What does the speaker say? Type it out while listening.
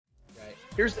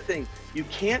here's the thing. You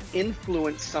can't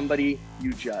influence somebody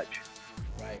you judge.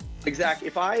 Right. Exactly.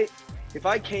 If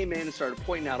I came in and started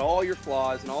pointing out all your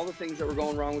flaws and all the things that were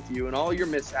going wrong with you and all your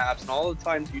mishaps and all the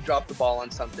times you dropped the ball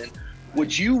on something,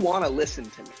 would you want to listen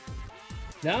to me?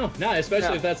 No,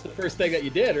 especially if that's the first thing that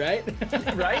you did, right?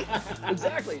 Right?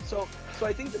 Exactly. So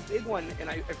I think the big one, and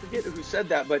I forget who said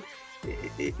that, but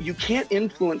you can't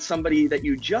influence somebody that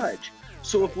you judge.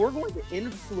 So if we're going to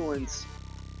influence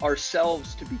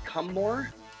ourselves to become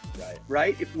more,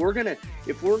 right? If we're going to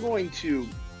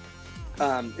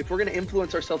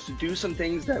influence ourselves to do some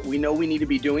things that we know we need to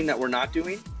be doing that we're not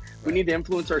doing, we need to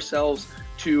influence ourselves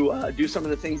to do some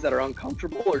of the things that are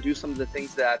uncomfortable or do some of the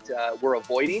things that we're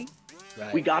avoiding.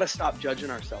 Right. We got to stop judging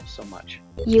ourselves so much.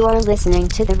 You are listening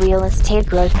to the Real Estate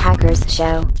Growth Hackers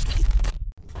Show.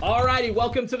 Alrighty,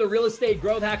 welcome to the Real Estate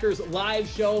Growth Hackers live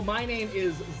show. My name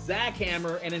is Zach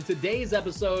Hammer, and in today's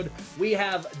episode, we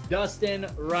have Dustin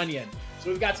Runyon. So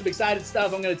we've got some exciting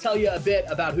stuff. I'm going to tell you a bit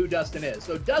about who Dustin is.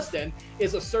 So Dustin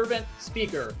is a servant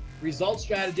speaker, results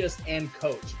strategist, and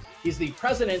coach. He's the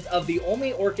president of the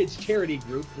Only Orchids Charity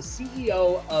Group, the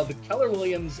CEO of Keller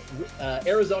Williams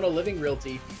Arizona Living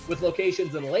Realty, with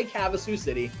locations in Lake Havasu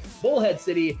City, Bullhead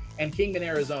City, and Kingman,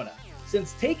 Arizona.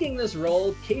 Since taking this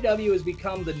role, KW has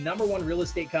become the #1 real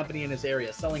estate company in his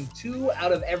area, selling 2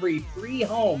 out of every 3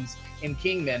 homes in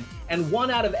Kingman and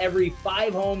 1 out of every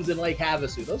 5 homes in Lake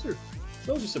Havasu. Those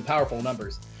are some powerful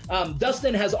numbers.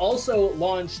 Dustin has also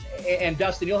launched, and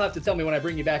Dustin, you'll have to tell me when I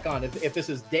bring you back on if this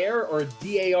is DARE or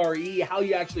DARE, how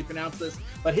you actually pronounce this,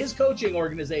 but his coaching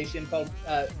organization called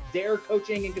DARE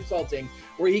Coaching and Consulting,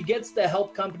 where he gets to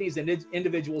help companies and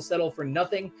individuals settle for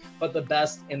nothing but the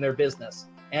best in their business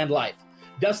and life.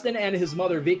 Dustin and his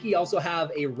mother, Vicky, also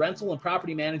have a rental and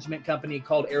property management company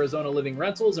called Arizona Living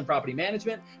Rentals and Property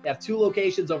Management. They have 2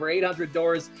 locations, over 800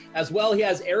 doors. As well, he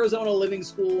has Arizona Living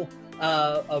School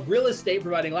of Real Estate,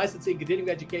 providing licensing, continuing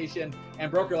education,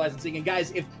 and broker licensing. And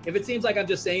guys, if it seems like I'm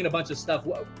just saying a bunch of stuff,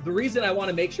 the reason I want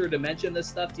to make sure to mention this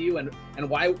stuff to you and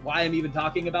why I'm even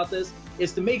talking about this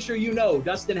is to make sure you know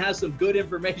Dustin has some good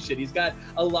information. He's got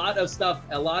a lot of stuff,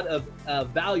 a lot of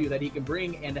value that he can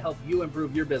bring and to help you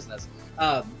improve your business.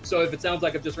 So if it sounds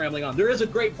like I'm just rambling on, there is a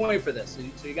great point for this.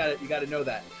 So you got to know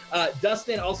that.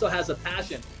 Dustin also has a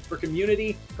passion for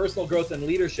community, personal growth, and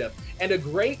leadership. And a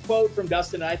great quote from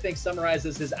Dustin, I think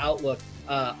summarizes his outlook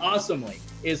awesomely,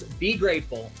 is be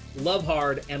grateful, love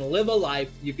hard, and live a life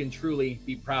you can truly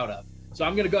be proud of. So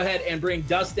I'm going to go ahead and bring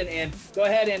Dustin in. Go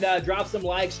ahead and drop some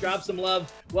likes, drop some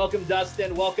love. Welcome,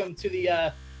 Dustin. Welcome to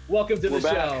the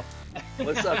show.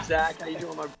 What's up, Zach? How you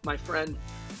doing, my friend?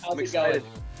 How's I'm it excited.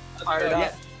 going? Fired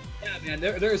up. Yeah,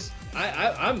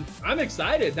 man. I'm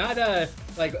excited. Not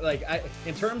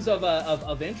in terms of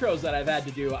intros that I've had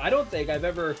to do. I don't think I've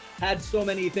ever had so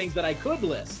many things that I could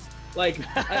list.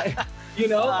 I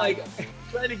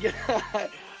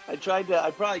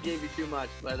probably gave you too much,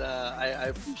 but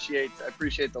I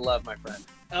appreciate the love, my friend.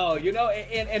 Oh,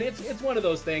 and it's one of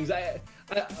those things. I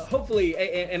hopefully,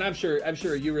 and I'm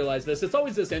sure you realize this. It's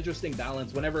always this interesting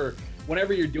balance whenever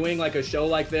you're doing like a show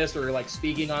like this or like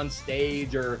speaking on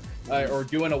stage or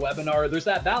doing a webinar. There's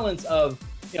that balance of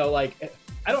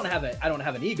I don't have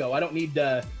an ego. I don't need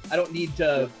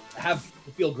to have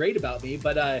people feel great about me.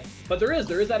 But there is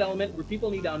that element where people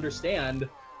need to understand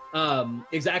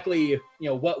exactly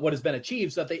what has been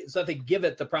achieved so that they give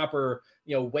it the proper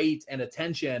weight and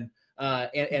attention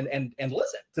and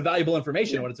listen to valuable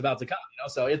information when it's about to come.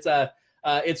 So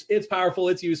it's powerful,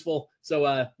 it's useful.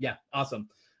 So yeah, awesome.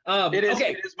 It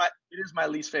is my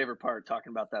least favorite part,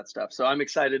 talking about that stuff. So I'm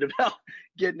excited about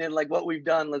getting in like what we've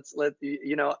done. Let's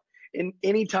in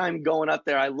any time going up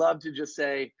there, I love to just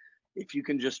say, if you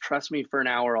can just trust me for an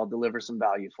hour, I'll deliver some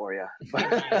value for you.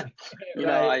 You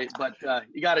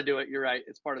got to do it. You're right.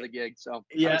 It's part of the gig. So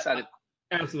yeah, I'm excited.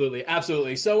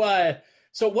 Absolutely.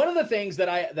 So one of the things that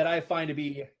I find to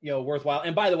be worthwhile,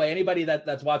 and by the way, anybody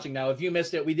that's watching now, if you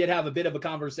missed it, we did have a bit of a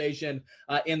conversation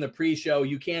in the pre-show.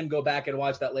 You can go back and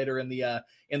watch that later in the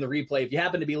replay. If you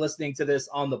happen to be listening to this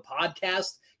on the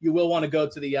podcast, you will want to go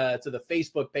to the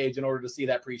Facebook page in order to see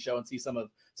that pre-show and see some of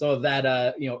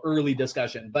that early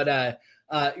discussion. But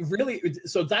really,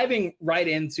 so diving right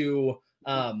into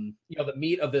the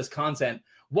meat of this content,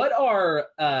 what are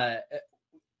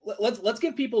let's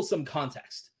give people some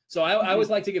context. So I always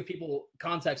like to give people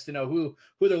context to know who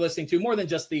they're listening to, more than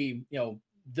just the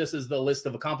this is the list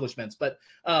of accomplishments. But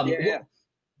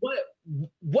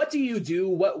what do you do?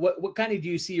 What kind of do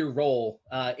you see your role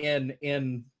in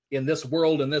this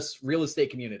world, in this real estate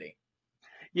community?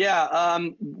 Yeah.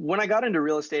 When I got into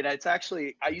real estate, I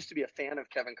used to be a fan of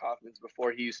Kevin Kaufman's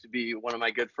before he used to be one of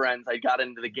my good friends. I got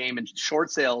into the game in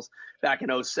short sales back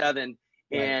in '07.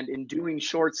 Right. And in doing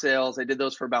short sales, I did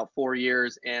those for about 4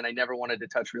 years, and I never wanted to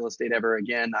touch real estate ever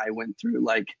again. I went through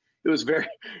it was very,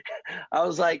 I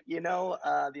was like, the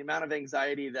amount of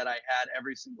anxiety that I had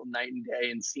every single night and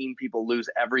day and seeing people lose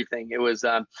everything. It was,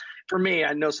 for me,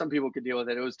 I know some people could deal with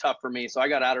it. It was tough for me. So I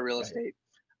got out of real estate.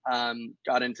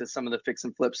 Got into some of the fix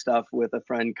and flip stuff with a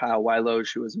friend, Kyle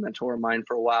Weiloge, who was a mentor of mine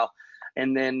for a while.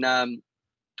 And then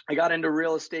I got into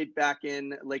real estate back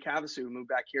in Lake Havasu, moved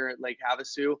back here at Lake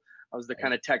Havasu. I was the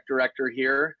kind of tech director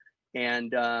here,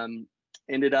 and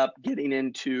ended up getting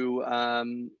into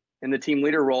in the team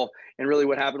leader role. And really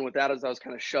what happened with that is I was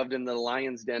kind of shoved into the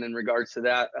lion's den in regards to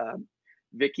that.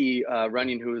 Vicky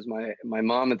Runyon, who was my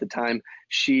mom at the time,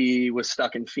 she was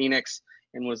stuck in Phoenix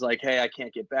and was like, hey, I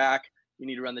can't get back. You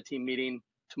need to run the team meeting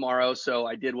tomorrow. So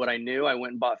I did what I knew. I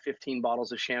went and bought 15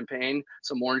 bottles of champagne,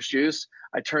 some orange juice.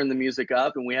 I turned the music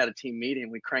up and we had a team meeting.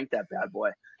 We cranked that bad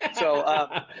boy. So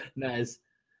nice.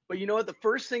 But you know what? The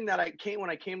first thing that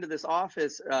when I came to this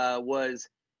office was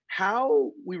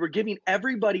how we were giving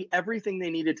everybody everything they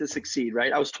needed to succeed,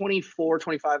 right? I was 24,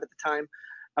 25 at the time.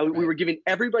 We were giving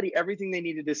everybody everything they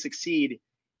needed to succeed,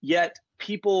 yet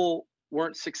people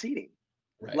weren't succeeding.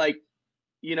 Right. Like,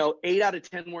 8 out of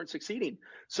 10 weren't succeeding.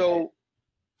 So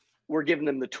we're giving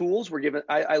them the tools.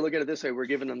 I look at it this way. We're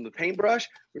giving them the paintbrush.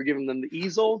 We're giving them the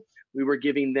easel. We were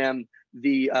giving them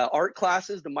the art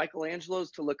classes, the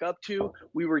Michelangelos to look up to.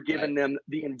 We were giving them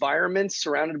the environments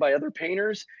surrounded by other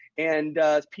painters, and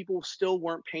people still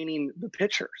weren't painting the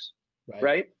pictures,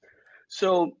 right?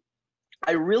 So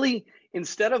I really,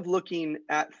 instead of looking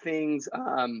at things,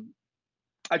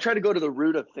 I try to go to the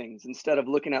root of things instead of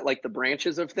looking at like the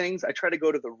branches of things. I try to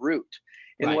go to the root.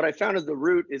 And what I found is the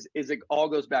root is it all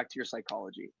goes back to your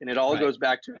psychology, and it all goes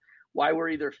back to why we're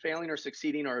either failing or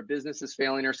succeeding, or a business is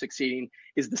failing or succeeding,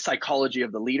 is the psychology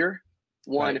of the leader.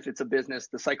 One, if it's a business,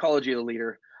 the psychology of the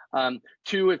leader.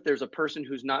 Two, if there's a person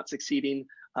who's not succeeding,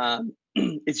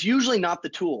 it's usually not the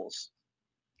tools.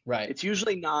 Right. It's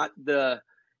usually not the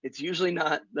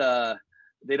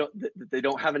they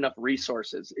don't have enough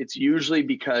resources. It's usually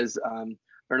because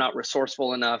they're not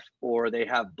resourceful enough, or they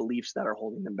have beliefs that are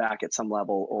holding them back at some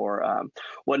level, or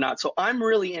whatnot. So I'm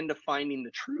really into finding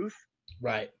the truth.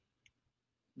 Right.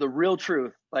 The real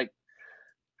truth,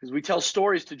 because we tell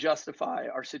stories to justify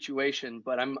our situation,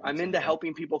 but I'm into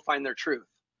helping people find their truth.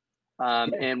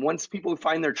 And once people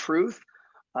find their truth,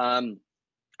 I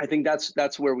think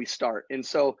that's where we start. And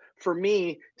so for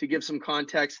me, to give some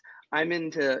context, I'm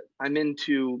into getting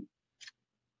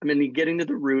to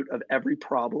the root of every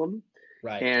problem,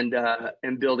 and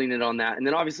building it on that. And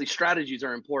then obviously strategies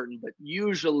are important, but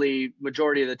usually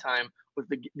majority of the time, with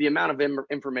the amount of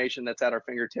information that's at our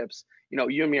fingertips,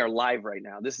 you and me are live right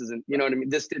now. This isn't, you know what I mean?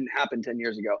 This didn't happen 10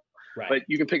 years ago, but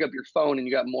you can pick up your phone and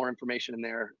you got more information in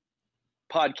there.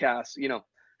 Podcasts,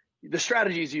 the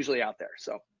strategy is usually out there.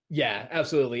 So yeah,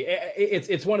 absolutely.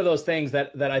 It's one of those things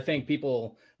that I think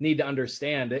people need to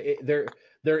understand.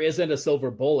 There isn't a silver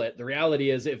bullet. The reality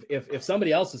is, if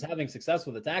somebody else is having success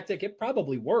with a tactic, it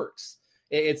probably works.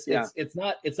 It's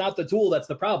not the tool that's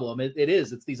the problem.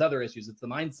 It's these other issues. It's the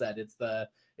mindset. It's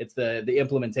the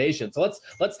implementation. So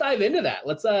let's dive into that.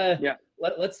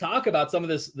 Let's talk about some of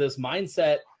this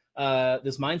mindset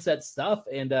stuff,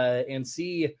 and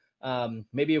see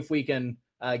maybe if we can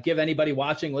give anybody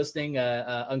watching, listening,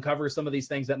 uncover some of these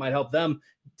things that might help them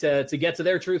to get to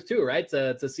their truth too, right?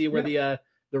 To see where the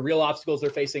real obstacles they're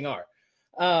facing are.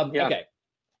 Okay.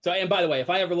 So, and by the way,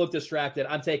 if I ever look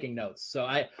distracted, I'm taking notes. So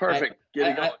perfect. Get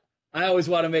it going. I always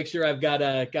want to make sure I've got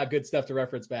good stuff to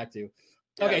reference back to.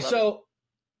 Okay. So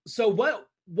what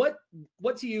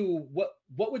would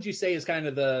you say is kind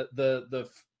of the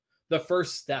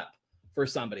first step for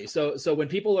somebody? So when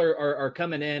people are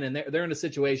coming in and they're in a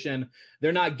situation,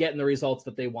 they're not getting the results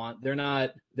that they want. They're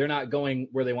not going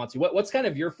where they want to. What's kind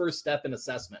of your first step in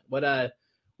assessment? What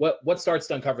starts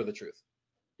to uncover the truth?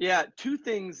 Yeah, two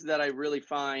things that I really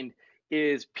find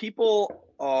is people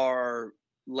are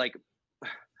like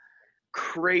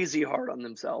crazy hard on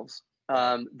themselves.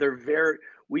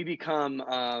 We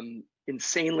become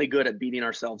insanely good at beating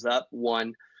ourselves up.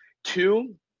 One,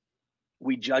 two,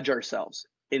 we judge ourselves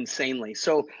insanely.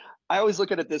 So I always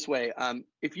look at it this way.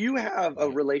 If you have a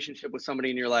relationship with somebody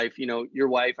in your life, your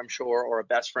wife, I'm sure, or a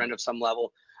best friend of some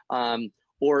level,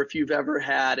 or if you've ever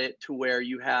had it to where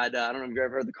you had, I don't know if you've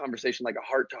ever heard the conversation, like a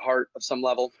heart to heart of some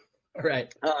level.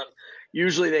 Right.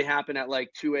 Usually they happen at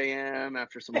like 2 a.m.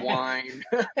 after some wine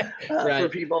for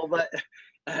people. But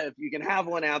If you can have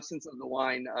one absence of the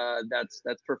wine, that's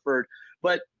preferred.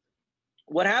 But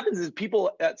what happens is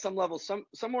people at some level,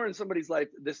 somewhere in somebody's life,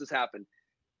 this has happened.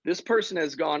 This person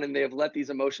has gone and they have let these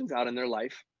emotions out in their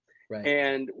life. Right.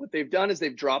 And what they've done is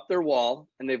they've dropped their wall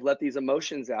and they've let these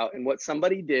emotions out. And what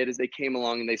somebody did is they came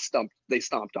along and they stomped on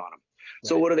them. Right.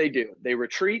 So what do? They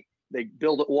retreat, they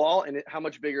build a wall. And how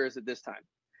much bigger is it this time?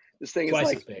 This thing is twice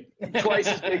like as big. twice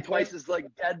as big, twice as like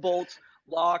deadbolts,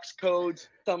 locks, codes,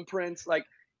 thumbprints, like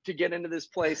to get into this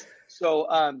place. So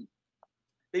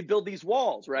they build these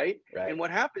walls, right? And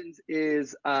what happens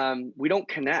is we don't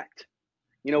connect.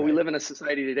 You know, we live in a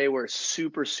society today where it's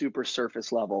super, super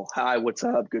surface level. Hi, what's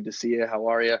up? Good to see you. How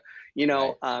are you? You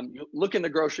know, you look in the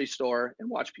grocery store and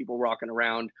watch people rocking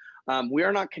around. We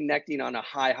are not connecting on a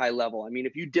high level. I mean,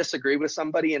 if you disagree with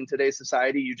somebody in today's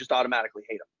society, you just automatically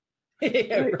hate them.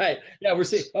 Yeah, right. Yeah, we're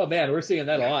seeing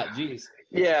that a lot. Jeez.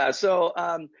 Yeah. So,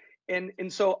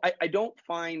 and so I don't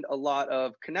find a lot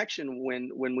of connection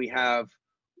when we have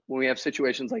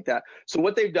situations like that. So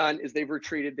what they've done is they've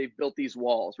retreated, they've built these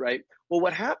walls, right? Well,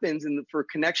 what happens for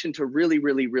connection to really,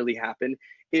 really, really happen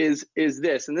is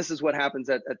this, and this is what happens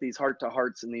at these heart to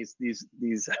hearts and these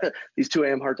 2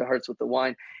 a.m. heart to hearts with the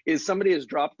wine, is somebody has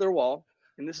dropped their wall.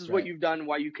 And this is what you've done,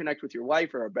 why you connect with your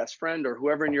wife or a best friend or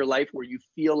whoever in your life where you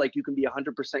feel like you can be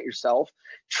 100% yourself,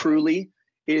 truly,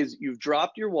 is you've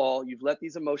dropped your wall, you've let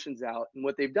these emotions out. And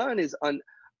what they've done is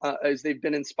they've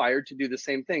been inspired to do the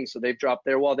same thing. So they've dropped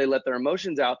their wall, they let their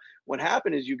emotions out. What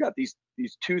happened is you've got these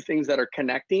 2 things that are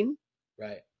connecting,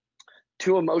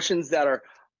 2 emotions that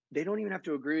they don't even have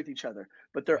to agree with each other,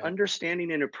 but they're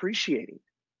understanding and appreciating.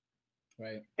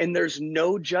 And there's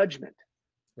no judgment.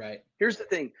 Here's the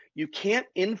thing. You can't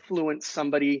influence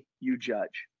somebody you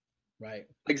judge.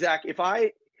 Like Zach, if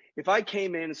I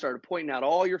came in and started pointing out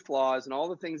all your flaws and all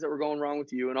the things that were going wrong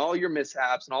with you and all your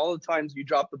mishaps and all the times you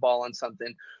dropped the ball on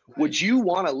something, would you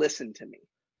want to listen to me?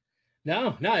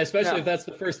 No, especially if that's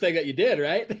the first thing that you did,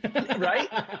 right? Right?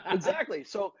 Exactly.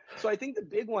 So I think the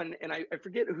big one, and I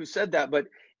forget who said that, but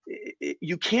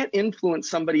you can't influence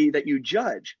somebody that you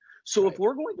judge. So if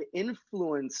we're going to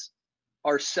influence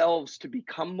ourselves to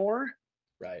become more,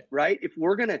 right? If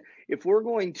we're going to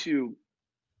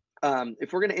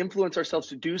influence ourselves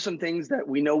to do some things that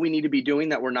we know we need to be doing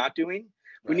that we're not doing,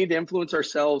 we need to influence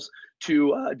ourselves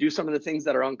to do some of the things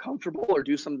that are uncomfortable or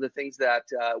do some of the things that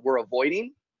we're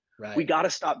avoiding. We got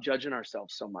to stop judging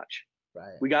ourselves so much.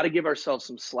 We got to give ourselves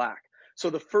some slack.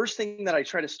 So the first thing that I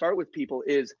try to start with people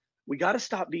is we got to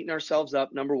stop beating ourselves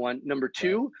up, number 1. Number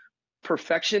 2,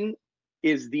 perfection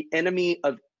is the enemy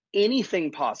of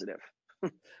anything positive.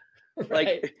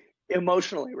 Like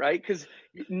emotionally, right? Because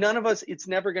none of us, it's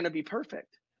never going to be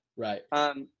perfect.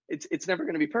 It's never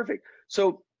going to be perfect.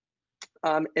 So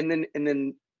and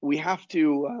then we have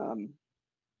to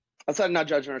outside of not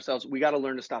judging ourselves, we got to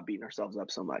learn to stop beating ourselves up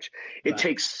so much. It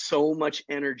takes so much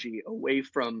energy away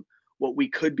from what we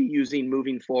could be using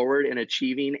moving forward and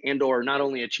achieving, and or not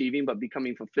only achieving but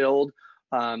becoming fulfilled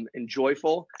and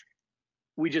joyful.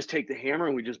 We just take the hammer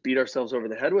and we just beat ourselves over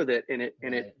the head with it, and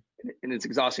it's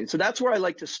exhausting. So that's where I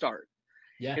like to start.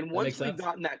 And once we've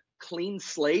gotten that clean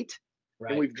slate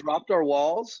and we've dropped our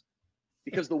walls,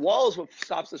 because the wall is what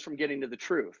stops us from getting to the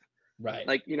truth.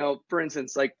 Like, you know, for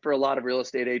instance, like for a lot of real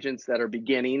estate agents that are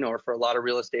beginning, or for a lot of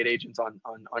real estate agents on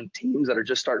teams that are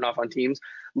just starting off on teams,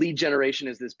 lead generation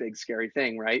is this big scary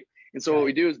thing, right? And so what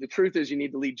we do is, the truth is you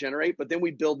need to lead generate, but then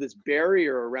we build this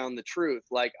barrier around the truth.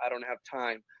 Like, I don't have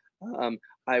time.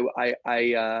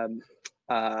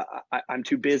 I'm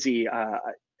too busy.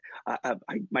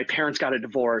 My parents got a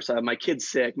divorce. My kid's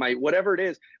sick. Whatever it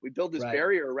is, we build this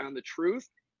barrier around the truth.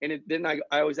 And then I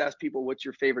always ask people, what's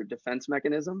your favorite defense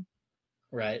mechanism?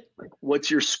 Like, what's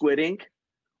your squid ink?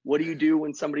 What do you do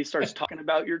when somebody starts talking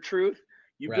about your truth?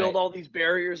 You build all these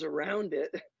barriers around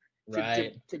it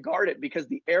to guard it, because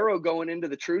the arrow going into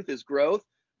the truth is growth.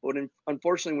 But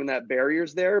unfortunately, when that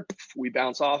barrier's there, we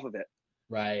bounce off of it.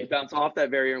 We bounce off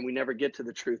that barrier and we never get to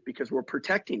the truth because we're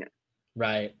protecting it.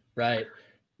 By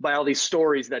all these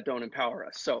stories that don't empower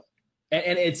us. So,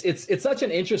 and it's such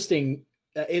an interesting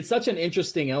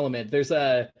element. There's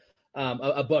a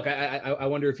book. I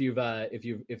wonder if you've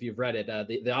read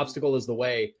it. The Obstacle is the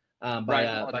Way,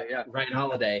 by Ryan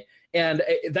Holiday. And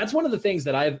that's one of the things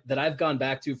that I've gone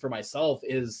back to for myself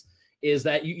is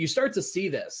that you start to see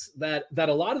this, that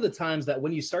a lot of the times that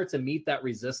when you start to meet that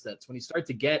resistance, when you start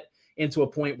to get into a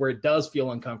point where it does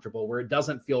feel uncomfortable, where it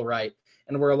doesn't feel right,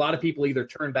 and where a lot of people either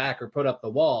turn back or put up the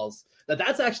walls,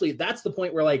 that's the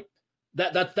point where, like,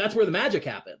 that's where the magic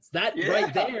happens.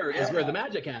 Right there is where the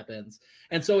magic happens.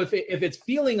 And so if it's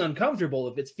feeling uncomfortable,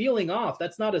 if it's feeling off,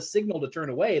 that's not a signal to turn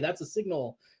away. That's a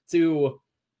signal to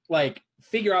like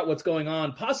figure out what's going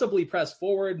on, possibly press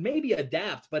forward, maybe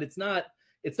adapt, but it's not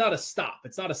a stop.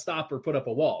 It's not a stop or put up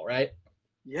a wall, right?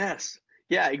 Yes.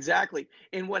 Yeah, exactly.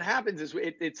 And what happens is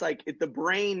it's like the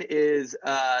brain is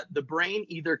the brain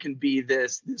either can be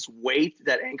this weight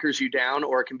that anchors you down,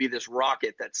 or it can be this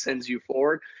rocket that sends you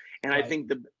forward. And Right. I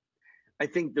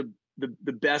think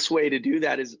the best way to do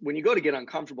that is when you go to get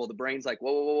uncomfortable, the brain's like,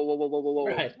 whoa, whoa, whoa, whoa, whoa, whoa, whoa,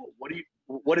 Right.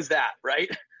 what is that, right?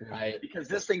 Right. Because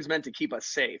this thing's meant to keep us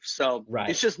safe. So Right.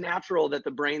 it's just natural that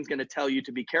the brain's going to tell you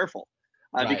to be careful,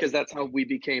 Right. because that's how we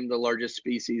became the largest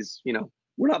species. You know,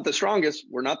 we're not the strongest,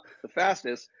 we're not the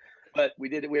fastest, but we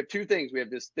have two things. We have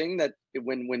this thing that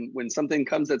when something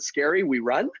comes that's scary, we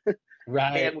run,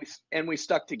 Right. and we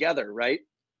stuck together, right?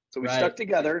 So we Right. stuck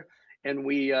together, and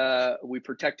we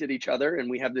protected each other, and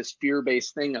we have this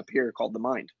fear-based thing up here called the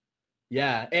mind.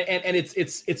 Yeah, and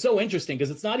it's so interesting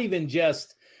because it's not even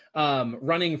just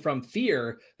running from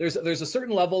fear. There's a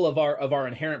certain level of our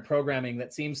inherent programming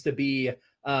that seems to be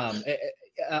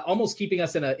almost keeping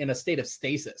us in a state of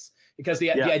stasis, because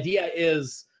the idea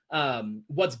is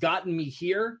what's gotten me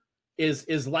here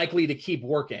is likely to keep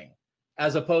working,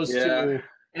 as opposed to.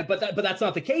 But that's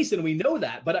not the case, and we know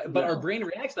that. But our brain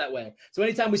reacts that way. So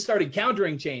anytime we start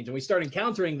encountering change, and we start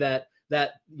encountering that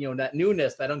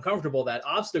newness, that uncomfortable, that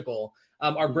obstacle,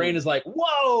 our brain is like,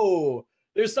 whoa,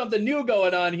 there's something new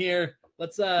going on here.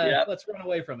 Let's run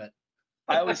away from it.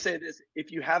 I always say this: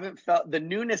 if you haven't felt the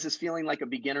newness, is feeling like a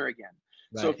beginner again.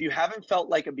 Right. So if you haven't felt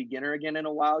like a beginner again in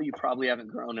a while, you probably haven't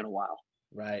grown in a while.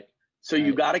 Right. So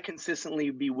you got to consistently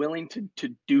be willing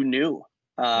to do new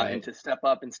and to step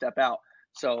up and step out.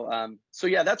 So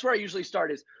yeah, that's where I usually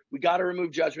start. Is we got to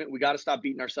remove judgment. We got to stop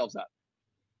beating ourselves up.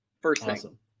 First thing,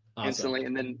 awesome. Instantly,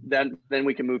 and then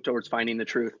we can move towards finding the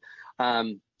truth.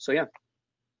 So yeah,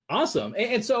 awesome.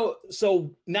 And so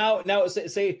now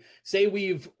say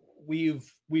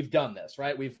we've done this,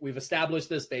 right? We've established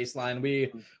this baseline.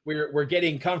 We're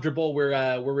getting comfortable.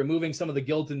 We're removing some of the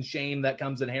guilt and shame that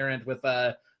comes inherent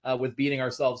with beating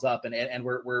ourselves up, and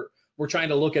we're trying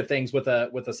to look at things with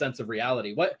a sense of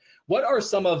reality. What are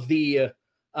some of the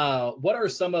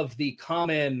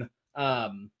common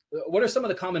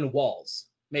walls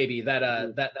maybe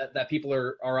that people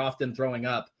are often throwing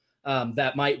up,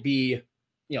 that might be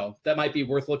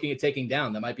worth looking at taking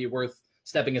down, that might be worth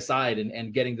stepping aside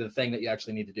and getting to the thing that you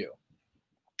actually need to do?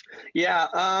 Yeah.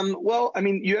 Well, I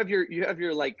mean, you have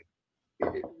your like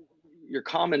your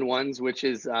common ones, which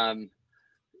is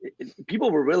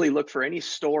people will really look for any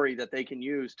story that they can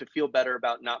use to feel better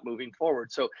about not moving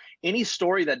forward. So any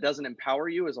story that doesn't empower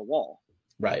you is a wall.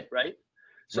 Right.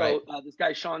 So this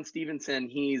guy, Sean Stevenson,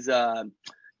 he's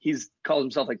called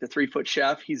himself like the 3-foot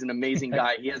chef. He's an amazing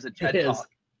guy. He has a TED Talk.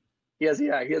 He has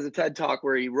a TED Talk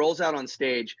where he rolls out on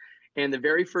stage, and the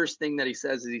very first thing that he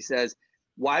says is,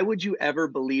 why would you ever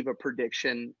believe a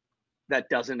prediction that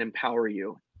doesn't empower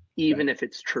you, even if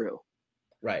it's true?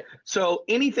 Right. So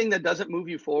anything that doesn't move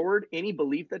you forward, any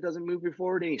belief that doesn't move you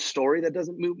forward, any story that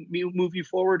doesn't move you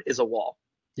forward is a wall.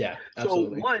 Yeah,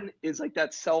 absolutely. So one is like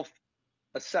that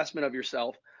self-assessment of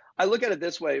yourself. I look at it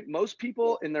this way. Most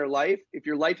people in their life, if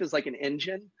your life is like an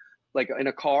engine, like in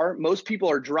a car, most people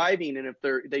are driving, and if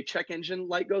they check engine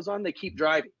light goes on, they keep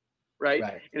driving, right?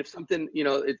 And if something,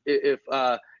 if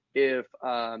the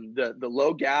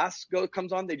low gas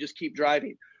comes on, they just keep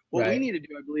driving. What we need to do,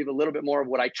 I believe, a little bit more of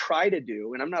what I try to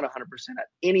do, and I'm not 100% at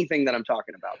anything that I'm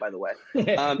talking about, by the way.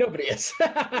 Nobody is.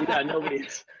 Yeah, nobody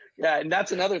is. Yeah, and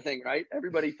that's another thing, right?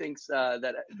 Everybody thinks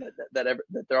that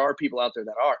there are people out there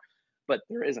that are, but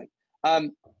there isn't.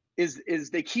 Is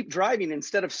they keep driving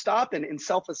instead of stopping and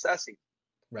self-assessing,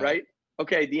 right?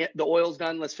 Okay, the oil's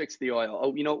done. Let's fix the oil.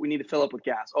 Oh, you know what? We need to fill up with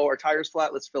gas. Oh, our tire's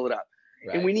flat. Let's fill it up.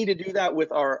 And we need to do that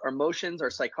with our emotions, our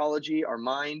psychology, our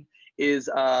mind.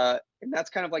 And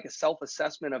that's kind of like a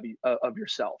self-assessment of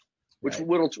yourself, which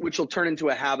will turn into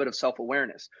a habit of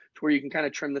self-awareness, to where you can kind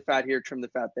of trim the fat here, trim the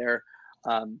fat there,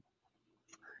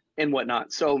 and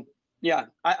whatnot. So yeah,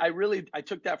 I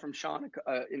took that from Sean,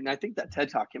 and I think that TED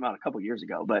Talk came out a couple years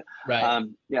ago. But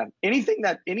yeah,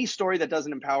 any story that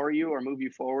doesn't empower you or move you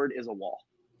forward is a wall.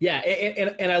 Yeah,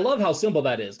 and I love how simple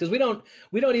that is, because we don't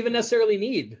even necessarily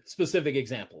need specific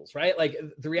examples, right? Like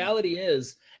the reality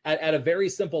is, at a very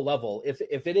simple level,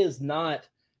 if it is not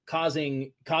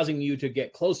causing you to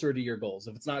get closer to your goals,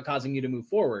 if it's not causing you to move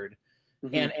forward,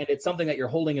 and it's something that you're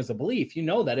holding as a belief, you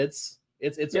know that it's a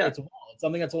wall. It's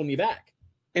something that's holding you back.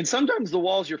 And sometimes the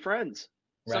wall's your friends.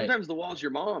 Sometimes the wall's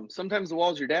your mom. Sometimes the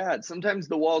wall's your dad. Sometimes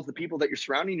the wall's the people that you're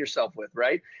surrounding yourself with,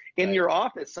 right? In your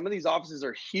office, some of these offices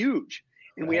are huge.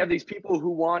 And we have these people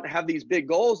who have these big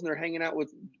goals, and they're hanging out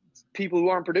with people who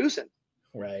aren't producing.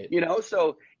 Right.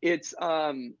 So it's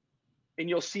and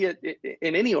you'll see it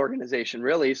in any organization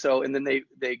really. So, and then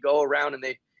they go around and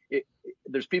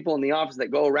there's people in the office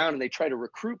that go around and they try to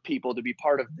recruit people to be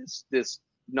part of this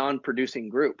non-producing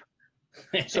group.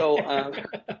 So,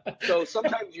 so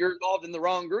sometimes you're involved in the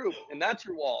wrong group, and that's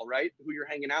your wall, right? Who you're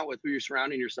hanging out with, who you're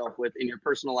surrounding yourself with in your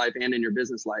personal life and in your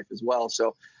business life as well.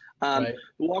 So, the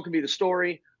wall can be the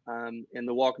story, and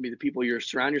the wall can be the people you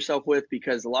surround yourself with,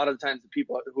 because a lot of the times the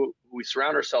people who we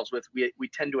surround ourselves with, we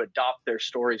tend to adopt their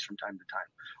stories from time to time,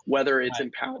 whether it's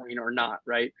empowering or not,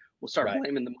 right? We'll start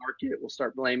blaming the market. We'll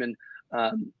start blaming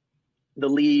the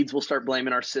leads. We'll start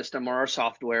blaming our system or our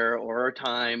software or our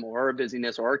time or our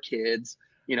busyness or our kids.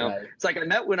 You know, it's like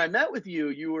when I met with you,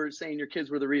 you were saying your kids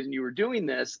were the reason you were doing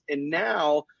this. And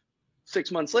now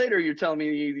 6 months later, you're telling me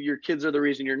your kids are the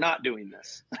reason you're not doing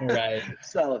this. Right.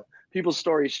 So people's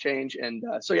stories change. And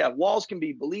so, yeah, walls can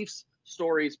be beliefs,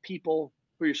 stories, people,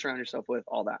 who you surround yourself with,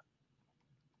 all that.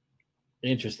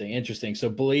 Interesting. So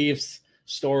beliefs,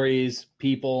 stories,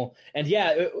 people, and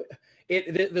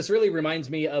this really reminds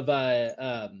me of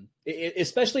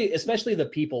especially the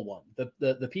people one,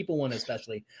 the people one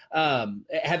especially. Have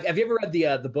you ever read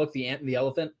the book The Ant and the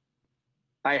Elephant?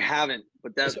 I haven't,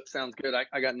 but that sounds good.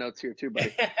 I got notes here too,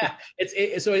 buddy.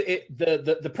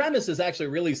 The premise is actually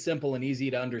really simple and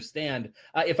easy to understand.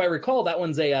 If I recall, that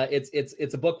one's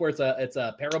it's a book where it's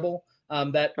a parable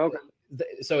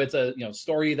so it's a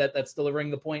story that's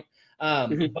delivering the point.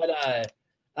 But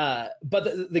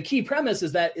the key premise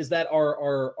is that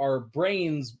our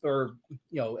brains, or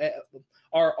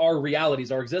our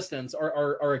realities, our existence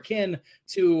are akin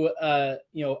to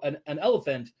an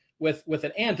elephant with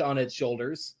an ant on its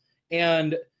shoulders,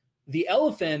 and the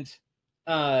elephant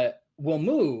will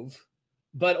move,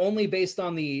 but only based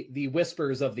on the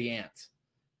whispers of the ant.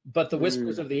 But the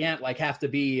whispers of the ant have to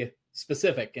be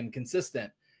specific and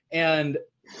consistent. And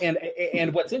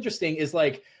what's interesting is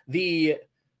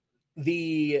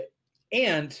the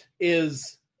ant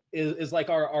is like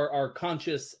our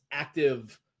conscious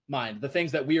active mind, the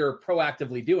things that we are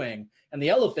proactively doing, and the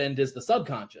elephant is the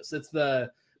subconscious. It's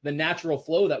the natural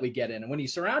flow that we get in. And when you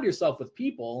surround yourself with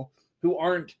people who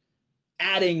aren't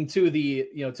adding to the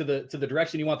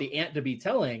direction you want the ant to be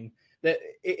telling, that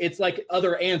it's like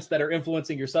other ants that are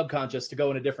influencing your subconscious to go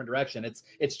in a different direction.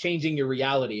 It's changing your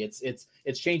reality.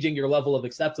 It's changing your level of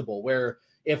acceptable, where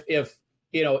if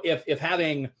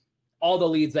having all the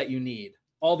leads that you need,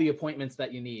 all the appointments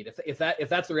that you need, if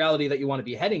that's the reality that you want to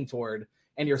be heading toward,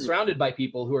 and you're surrounded by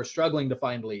people who are struggling to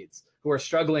find leads, who are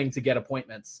struggling to get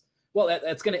appointments, well,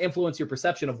 that's going to influence your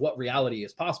perception of what reality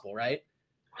is possible, right?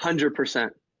 100%.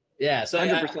 Yeah. So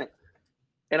 100%.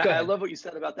 And I love what you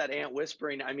said about that ant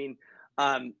whispering. I mean,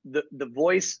 the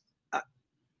voice,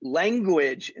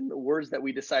 language, and the words that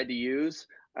we decide to use.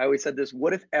 I always said this: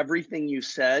 what if everything you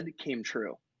said came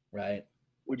true? Right.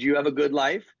 Would you have a good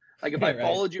life? Like if I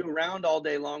followed you around all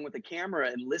day long with a camera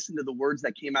and listened to the words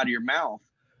that came out of your mouth,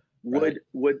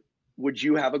 would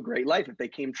you have a great life if they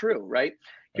came true? Right.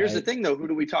 Here's the thing though, who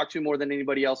do we talk to more than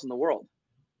anybody else in the world?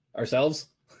 Ourselves.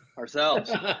 So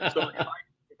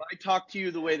if I talk to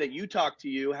you the way that you talk to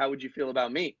you, how would you feel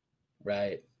about me?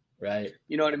 Right.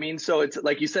 You know what I mean? So it's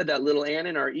like you said, that little ant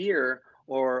in our ear,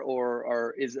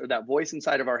 or is that voice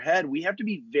inside of our head. We have to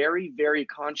be very, very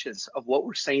conscious of what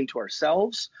we're saying to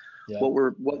ourselves, what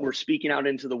we're speaking out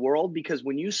into the world, because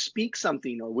when you speak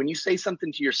something or when you say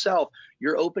something to yourself,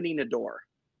 you're opening a door.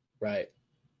 Right.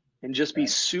 And just be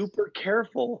super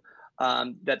careful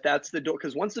that's the door,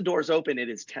 because once the door is open, it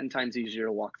is 10 times easier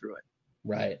to walk through it.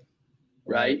 Right.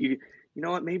 You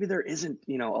know what? Maybe there isn't,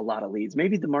 a lot of leads.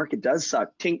 Maybe the market does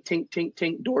suck. Tink, tink, tink,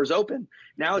 tink, doors open.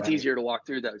 Now it's easier to walk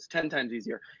through those, 10 times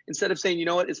easier. Instead of saying, you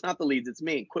know what? It's not the leads, it's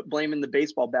me. Quit blaming the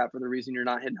baseball bat for the reason you're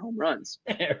not hitting home runs.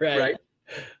 Right.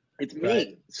 It's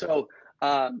me. So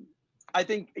I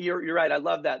think you're right. I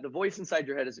love that. The voice inside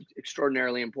your head is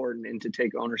extraordinarily important, and to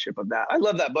take ownership of that. I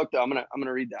love that book though. I'm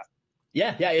gonna read that.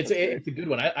 Yeah, it's a good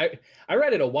one. I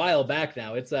read it a while back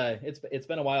now. It's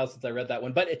been a while since I read that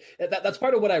one, but that's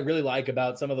part of what I really like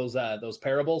about some of those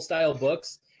parable style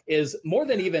books, is more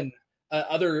than even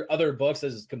other books.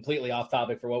 This is completely off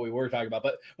topic for what we were talking about,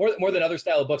 but more than other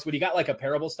style of books, when you got like a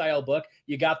parable style book,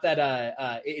 you got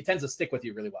that it tends to stick with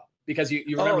you really well, because you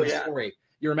remember the story.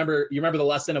 You remember the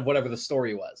lesson of whatever the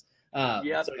story was. So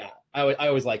yeah, I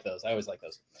always like those.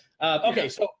 Okay,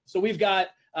 so we've got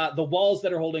the walls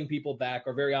that are holding people back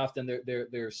are very often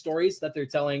their stories that they're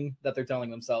telling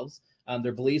themselves,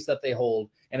 their beliefs that they hold,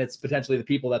 and it's potentially the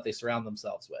people that they surround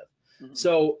themselves with. Mm-hmm.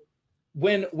 So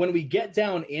when we get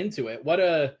down into it,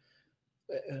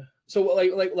 So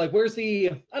where's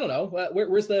the, I don't know,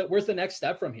 where's the next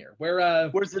step from here?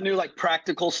 Where's the new like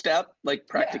practical step, like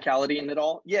practicality in it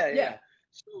all? Yeah.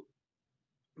 So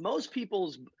most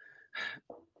people's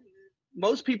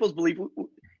belief.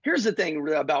 Here's the thing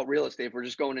about real estate. If we're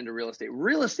just going into real estate,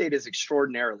 real estate is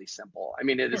extraordinarily simple. I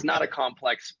mean, it is not a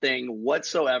complex thing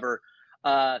whatsoever.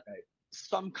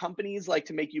 Some companies like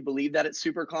to make you believe that it's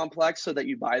super complex so that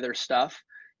you buy their stuff.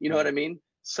 You know what I mean?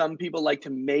 Some people like to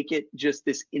make it just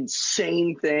this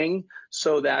insane thing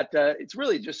so that it's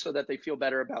really just so that they feel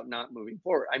better about not moving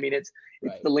forward. I mean, it's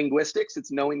the linguistics,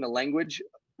 it's knowing the language,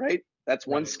 right? That's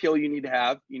one skill you need to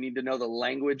have. You need to know the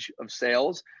language of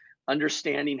sales,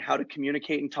 understanding how to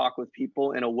communicate and talk with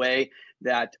people in a way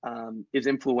that is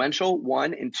influential,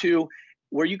 one, and two,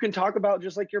 where you can talk about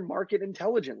just like your market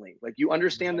intelligently. Like you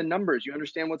understand the numbers, you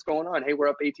understand what's going on. Hey, we're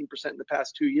up 18% in the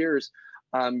past 2 years.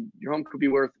 Your home could be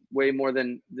worth way more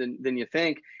than you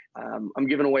think. I'm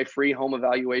giving away free home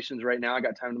evaluations right now. I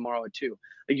got time tomorrow at 2.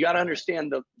 Like you got to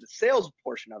understand the sales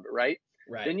portion of it, right?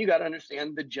 Then you got to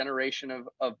understand the generation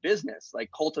of business, like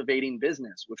cultivating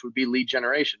business, which would be lead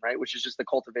generation, right? Which is just the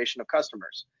cultivation of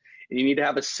customers. And you need to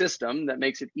have a system that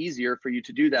makes it easier for you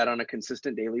to do that on a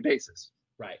consistent daily basis.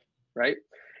 Right.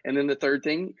 And then the third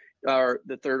thing, or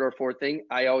the third or fourth thing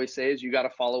I always say is you got to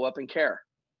follow up and care.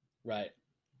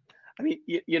 I mean,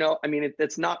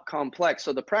 it's not complex.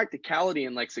 So the practicality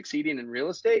in like succeeding in real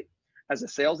estate as a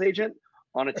sales agent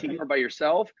on a team or by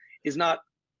yourself is not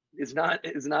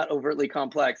overtly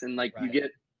complex. And like you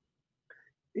get,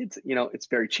 it's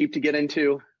very cheap to get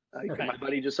into. My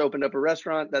buddy just opened up a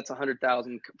restaurant that's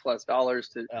 $100,000 plus to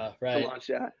launch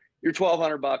that. You're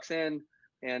 $1,200 in,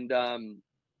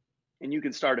 and you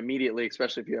can start immediately,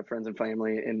 especially if you have friends and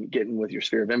family and getting with your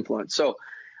sphere of influence. So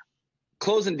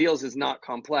closing deals is not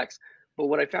complex. But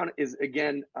what I found is,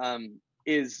 again,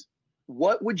 is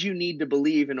what would you need to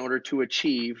believe in order to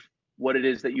achieve what it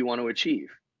is that you want to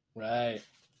achieve? That's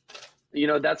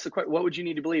the question. What would you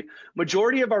need to believe?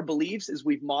 Majority of our beliefs is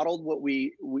we've modeled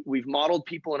we've modeled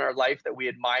people in our life that we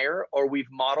admire, or we've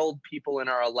modeled people in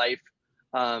our life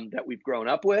that we've grown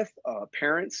up with,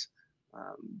 parents,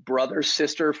 brother,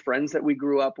 sister, friends that we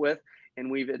grew up with, and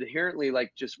we've adherently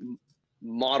like just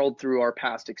modeled through our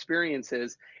past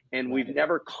experiences, and we've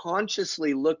never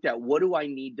consciously looked at what do I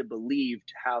need to believe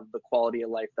to have the quality of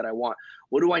life that I want?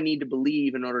 What do I need to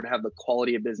believe in order to have the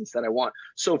quality of business that I want?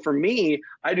 So for me,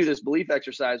 I do this belief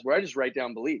exercise where I just write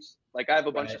down beliefs. Like I have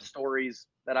a bunch of stories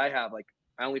that I have, like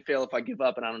I only fail if I give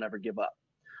up, and I don't ever give up.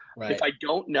 If I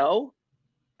don't know,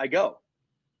 I go.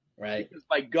 Because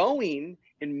by going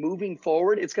and moving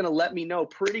forward, it's going to let me know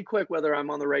pretty quick whether I'm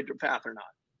on the right path or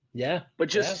not. But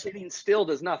just sitting still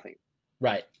does nothing.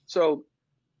 So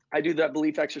I do that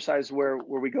belief exercise where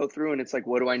we go through, and it's like,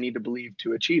 what do I need to believe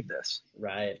to achieve this?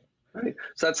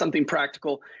 So that's something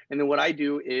practical. And then what I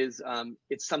do is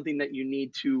it's something that you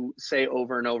need to say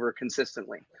over and over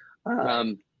consistently.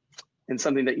 And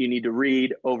something that you need to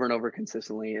read over and over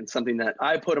consistently, and something that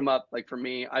I put them up. Like for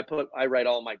me, I write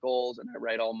all my goals, and I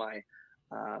write all my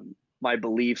my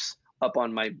beliefs up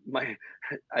on my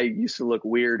I used to look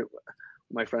weird.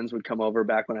 My friends would come over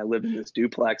back when I lived in this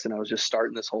duplex and I was just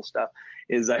starting this whole stuff,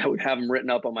 is I would have them written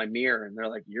up on my mirror, and they're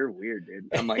like, "You're weird, dude."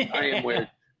 I'm like, "I am weird."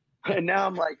 And now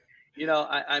I'm like,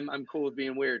 I'm cool with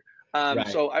being weird.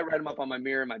 So I write them up on my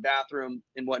mirror in my bathroom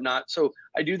and whatnot. So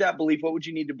I do that belief. What would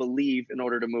you need to believe in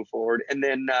order to move forward? And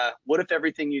then what if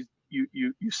everything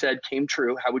you said came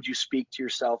true? How would you speak to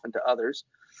yourself and to others?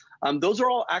 Those are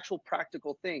all actual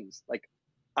practical things. Like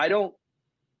I don't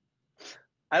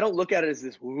look at it as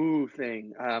this woo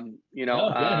thing.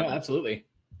 Absolutely.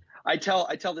 I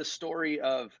tell this story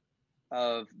of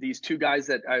these two guys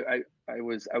that I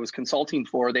was consulting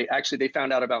for. They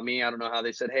found out about me. I don't know how.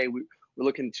 They said, "Hey, we're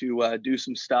looking to do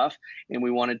some stuff, and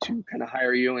we wanted to kind of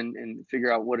hire you and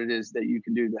figure out what it is that you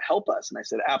can do to help us." And I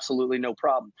said, "Absolutely, no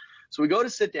problem." So we go to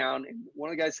sit down, and one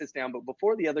of the guys sits down, but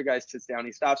before the other guy sits down,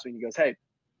 he stops me and he goes, "Hey,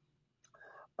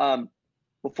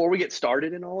 before we get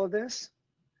started in all of this,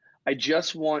 I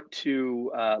just want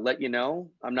to let you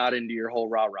know I'm not into your whole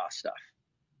rah-rah stuff."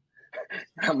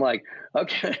 I'm like,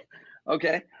 okay.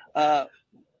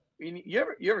 You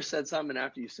ever said something, and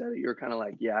after you said it, you're kind of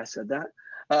like, "Yeah, I said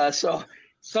that." So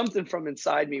something from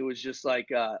inside me was just like,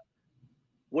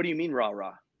 "What do you mean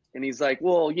rah-rah?" And he's like,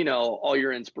 "Well, all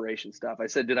your inspiration stuff." I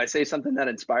said, "Did I say something that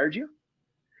inspired you?"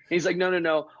 And he's like,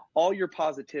 No, all your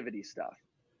positivity stuff."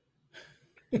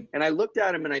 And I looked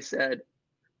at him and I said,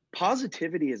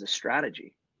 positivity is a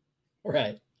strategy.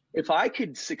 If I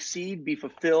could succeed, be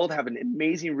fulfilled, have an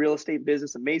amazing real estate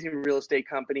business, amazing real estate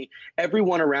company,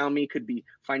 everyone around me could be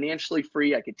financially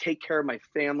free. I could take care of my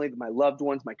family, my loved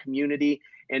ones, my community,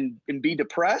 and be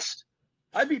depressed,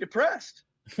 I'd be depressed.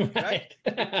 Right. Right?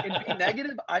 And be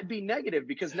negative, I'd be negative,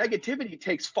 because negativity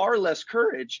takes far less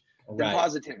courage than Right.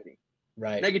 positivity.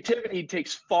 Right. Negativity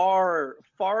takes far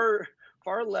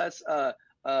less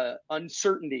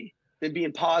uncertainty than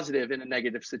being positive in a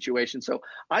negative situation. So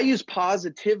I use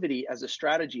positivity as a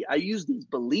strategy. I use these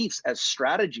beliefs as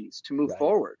strategies to move Right.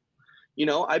 forward. You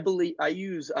know, I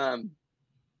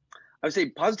would say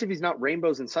positivity is not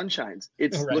rainbows and sunshines.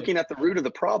 It's Right. looking at the root of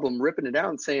the problem, ripping it out,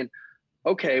 and saying,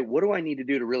 okay, what do I need to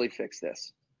do to really fix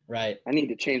this? Right. I need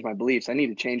to change my beliefs. I need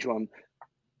to change who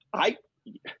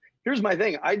here's my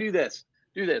thing. I do this.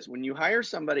 When you hire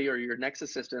somebody or your next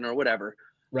assistant or whatever,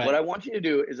 Right. what I want you to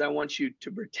do is I want you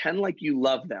to pretend like you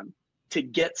love them to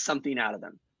get something out of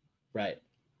them. Right.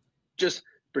 Just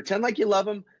pretend like you love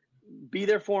them, be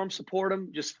there for them, support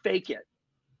them, just fake it.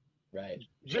 Right.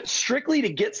 Just strictly to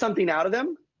get something out of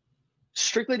them.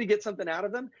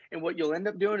 And what you'll end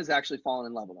up doing is actually falling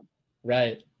in love with them.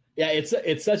 Right. Yeah.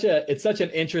 It's such an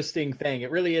interesting thing. It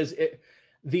really is.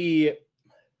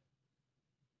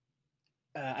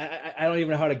 I don't even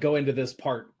know how to go into this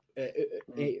part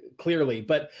clearly,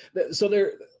 but so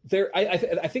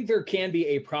I think there can be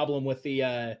a problem with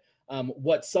the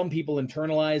what some people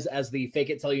internalize as the fake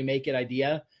it till you make it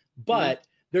idea, but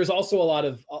there's also a lot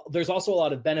of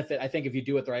benefit, I think, if you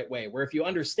do it the right way, where if you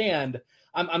understand,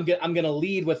 I'm going to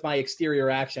lead with my exterior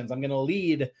actions. I'm going to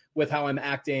lead with how I'm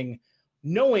acting,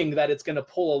 knowing that it's going to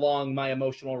pull along my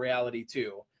emotional reality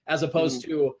too, as opposed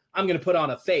to I'm going to put on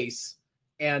a face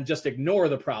and just ignore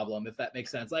the problem, if that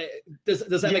makes sense. Does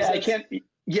that make sense?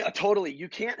 Yeah, totally. You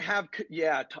can't have,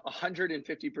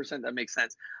 150%. That makes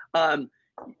sense.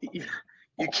 You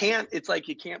can't, it's like,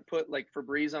 you can't put like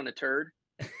Febreze on a turd.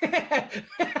 You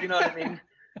know what I mean?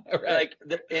 Right.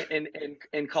 Like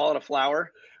and call it a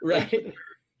flower. Right. Like,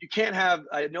 you can't have,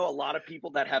 I know a lot of people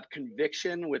that have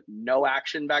conviction with no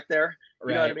action back there.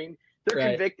 You know what I mean? They're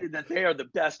convicted that they are the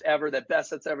best ever, the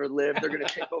best that's ever lived. They're going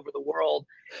to take over the world,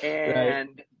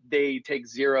 and they take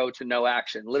zero to no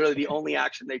action. Literally, the only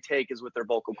action they take is with their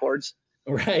vocal cords.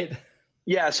 Right.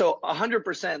 Yeah. So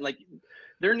 100%, like,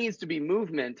 there needs to be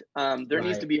movement. There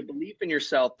needs to be a belief in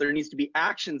yourself. There needs to be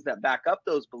actions that back up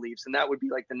those beliefs. And that would be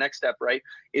like the next step, right?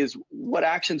 Is what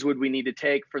actions would we need to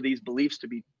take for these beliefs to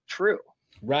be true?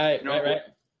 Right. You know,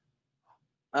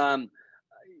 Right.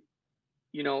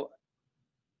 You know,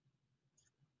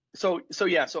 so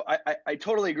I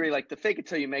totally agree. Like the fake it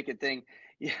till you make it thing.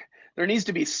 Yeah, there needs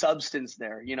to be substance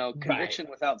there. You know, conviction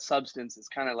without substance is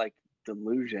kind of like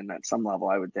delusion at some level,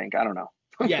 I would think. I don't know.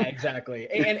 Yeah, exactly.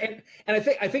 And I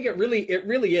think it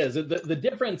really is. The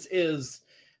difference is,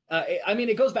 I mean,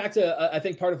 it goes back to I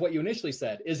think part of what you initially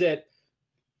said is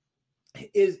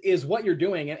what you're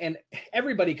doing, and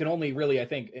everybody can only really, I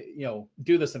think,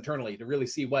 do this internally to really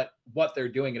see what they're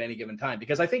doing at any given time,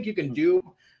 because I think you can do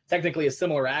technically a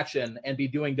similar action and be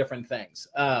doing different things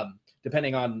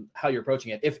depending on how you're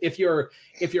approaching it. If you're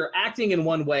acting in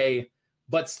one way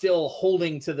but still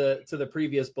holding to the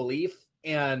previous belief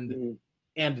and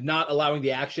not allowing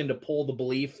the action to pull the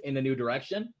belief in a new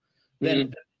direction,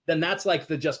 then that's like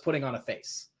the just putting on a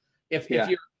face. If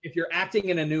you're acting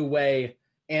in a new way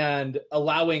and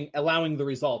allowing the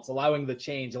results, allowing the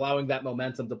change, allowing that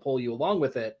momentum to pull you along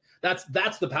with it,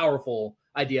 that's the powerful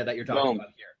idea that you're talking about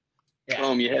here. Yeah.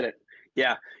 Boom, you hit it.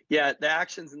 Yeah. The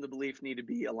actions and the belief need to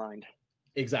be aligned.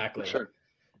 Exactly. For sure.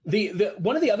 The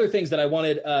one of the other things that I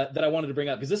wanted to bring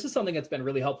up, because this is something that's been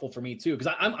really helpful for me too,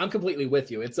 because I'm completely with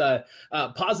you. It's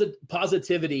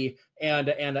positivity and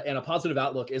a positive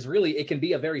outlook is really, it can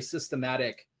be a very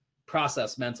systematic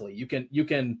process mentally. You can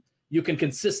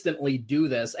consistently do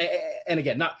this, and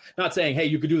again, not saying, hey,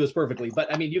 you could do this perfectly,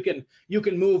 but I mean, you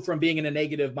can move from being in a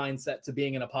negative mindset to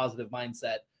being in a positive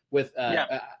mindset with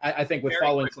I think with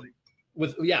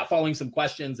following some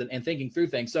questions and thinking through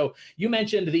things. So you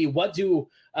mentioned the what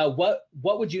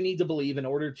would you need to believe in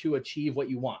order to achieve what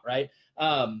you want, right?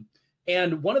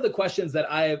 And one of the questions that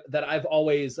I've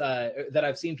always that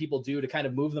I've seen people do to kind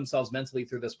of move themselves mentally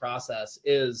through this process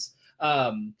is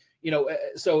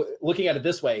so looking at it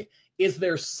this way, is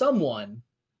there someone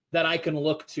that I can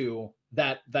look to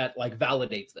that like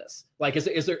validates this? Like,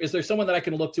 is there someone that I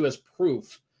can look to as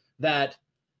proof that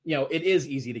it is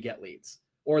easy to get leads,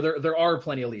 or there are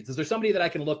plenty of leads? Is there somebody that I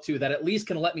can look to that at least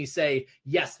can let me say,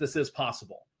 yes, this is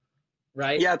possible?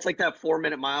 Right? Yeah, it's like that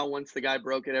 4-minute mile. Once the guy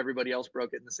broke it, everybody else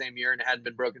broke it in the same year, and it hadn't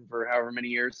been broken for however many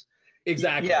years.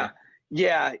 Exactly.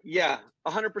 Yeah.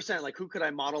 100%. Like, who could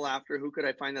I model after? Who could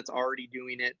I find that's already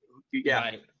doing it? Yeah.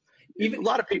 Right. A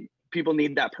lot of people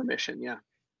need that permission. Yeah.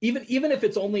 Even if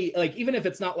it's only like, even if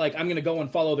it's not like I'm going to go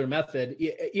and follow their method,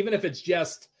 even if it's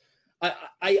just,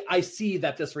 I see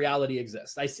that this reality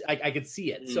exists. I can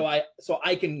see it. So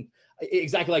I can,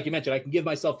 exactly like you mentioned, I can give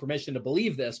myself permission to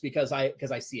believe this because I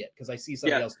see it, because I see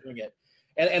somebody else doing it.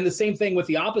 And the same thing with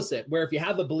the opposite, where if you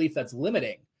have a belief that's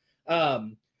limiting,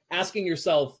 asking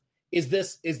yourself, is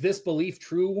this belief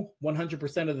true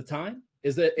 100% of the time?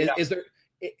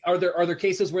 Are there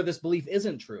cases where this belief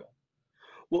isn't true?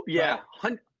 Well, yeah,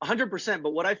 100%.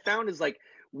 But what I found is like,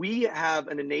 we have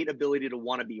an innate ability to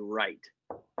want to be right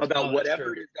about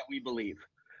whatever it is that we believe.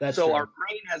 So our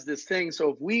brain has this thing.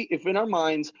 So if in our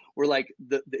minds we're like,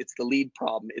 it's the lead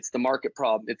problem, it's the market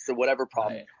problem, it's the whatever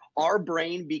problem, our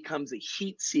brain becomes a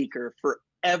heat seeker for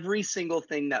every single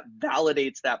thing that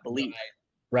validates that belief.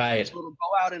 Right. So it'll go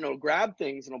out and it'll grab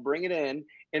things and it'll bring it in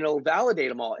and it'll validate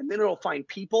them all. And then it'll find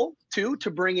people too to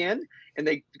bring in, and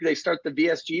they start the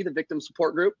VSG, the victim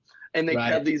support group, and they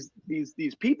have these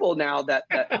people now that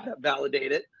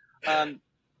validate it.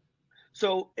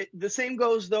 So the same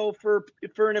goes though for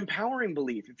an empowering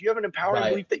belief. If you have an empowering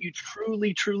belief that you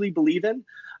truly believe in,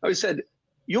 I always said,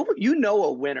 you know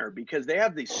a winner because they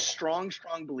have these strong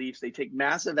beliefs. They take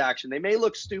massive action. They may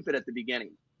look stupid at the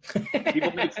beginning.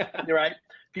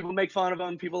 People make fun of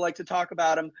them. People like to talk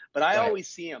about them, but I always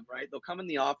see them, right? They'll come in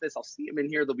the office. I'll see them in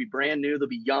here. They'll be brand new. They'll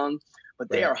be young, but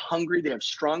they are hungry. They have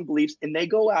strong beliefs, and they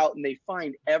go out and they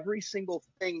find every single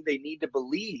thing they need to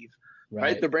believe,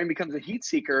 right? The brain becomes a heat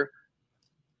seeker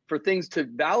for things to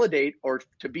validate or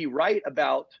to be right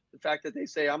about the fact that they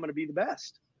say, I'm going to be the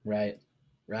best. Right.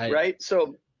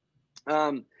 So,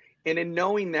 and in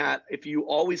knowing that, if you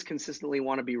always consistently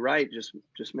want to be right,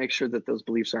 just make sure that those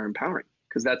beliefs are empowering,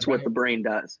 because that's what the brain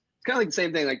does. It's kind of like the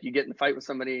same thing. Like you get in a fight with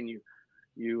somebody and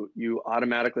you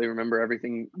automatically remember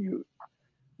everything you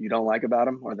don't like about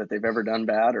them or that they've ever done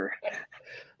bad, or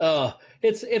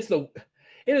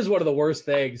it is one of the worst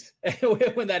things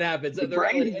when that happens. The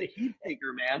brain is a heat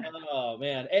taker, man. Oh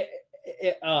man,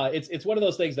 it's one of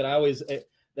those things that I always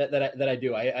that I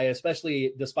do. I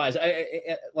especially despise.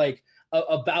 Like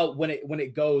about when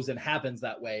it goes and happens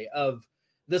that way, of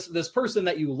this person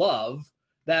that you love,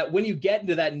 that when you get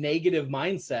into that negative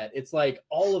mindset, it's like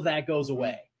all of that goes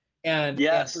away. And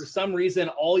for some reason,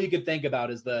 all you could think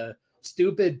about is the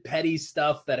stupid, petty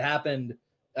stuff that happened.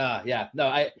 Because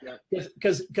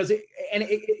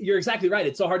you're exactly right.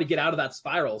 It's so hard to get out of that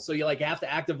spiral. So you have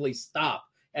to actively stop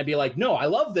and be like, no, I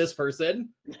love this person.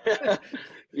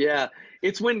 Yeah.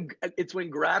 It's when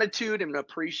gratitude and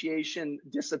appreciation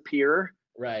disappear.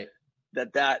 Right.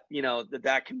 That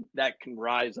can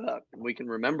rise up, and we can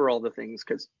remember all the things,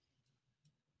 because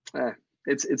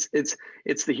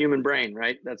it's the human brain,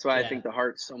 right? That's why I think the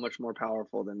heart's so much more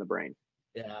powerful than the brain.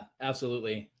 Yeah,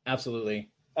 absolutely.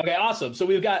 Okay, awesome. So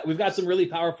we've got some really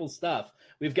powerful stuff.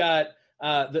 We've got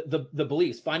the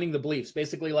beliefs, finding the beliefs,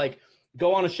 basically like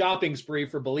go on a shopping spree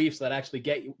for beliefs that actually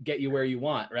get you where you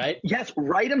want, right? Yes,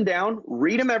 write them down,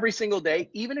 read them every single day,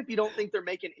 even if you don't think they're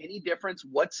making any difference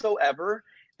whatsoever.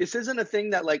 This isn't a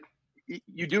thing that like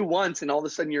you do once and all of a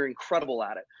sudden you're incredible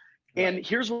at it. And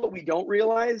here's what we don't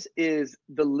realize is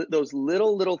those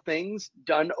little things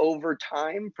done over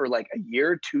time for like a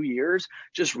year, 2 years,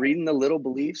 just reading the little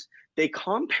beliefs, they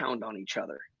compound on each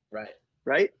other.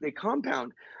 Right? They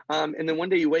compound. And then one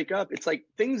day you wake up, it's like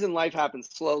things in life happen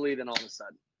slowly, then all of a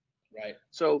sudden. Right.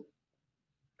 So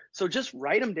just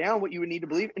write them down, what you would need to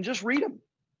believe, and just read them.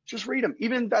 Just read them.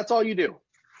 Even if that's all you do.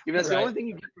 Even if that's the only thing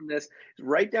you get from this, is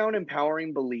write down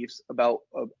empowering beliefs about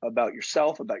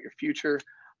yourself, about your future,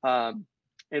 and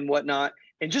whatnot,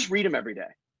 and just read them every day.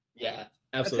 Yeah,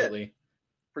 absolutely.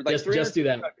 For like just do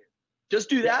that. Just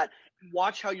do that, and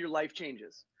watch how your life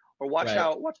changes, or watch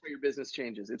how your business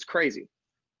changes. It's crazy.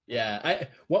 Yeah,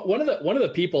 one of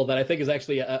the people that I think is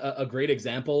actually a great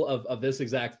example of this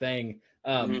exact thing,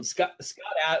 Scott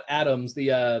Adams,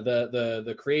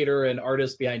 the creator and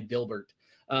artist behind Dilbert.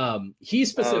 He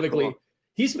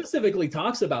specifically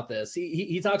talks about this.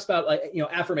 He talks about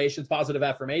affirmations, positive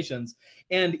affirmations,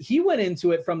 and he went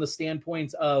into it from the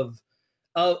standpoint of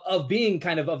being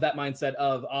kind of that mindset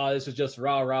of, this is just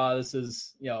rah. This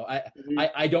is,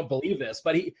 I don't believe this,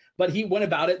 but he went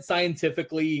about it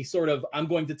scientifically, sort of, I'm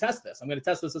going to test this. I'm going to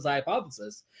test this as a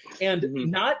hypothesis, and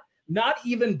not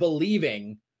even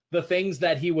believing the things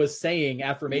that he was saying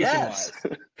affirmation wise,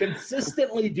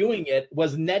 consistently doing it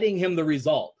was netting him the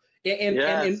result. And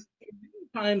in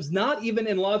times, not even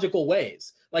in logical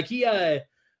ways. Like he,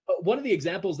 one of the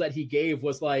examples that he gave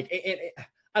was like, and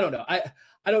I don't know.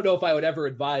 I don't know if I would ever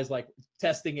advise like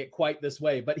testing it quite this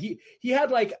way, but he had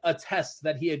like a test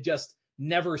that he had just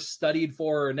never studied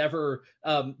for or never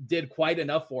did quite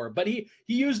enough for. But he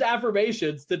used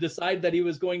affirmations to decide that he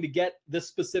was going to get this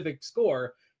specific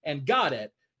score and got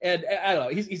it. and I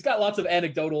don't know, he's got lots of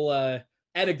anecdotal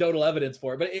evidence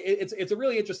for it, but it's a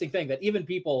really interesting thing that even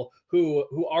people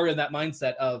who are in that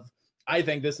mindset of, I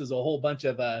think this is a whole bunch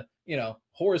of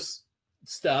horse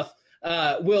stuff,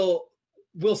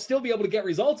 will still be able to get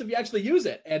results if you actually use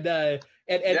it and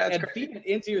feed it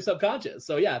into your subconscious.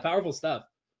 So yeah, powerful stuff.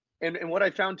 And what I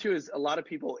found too is a lot of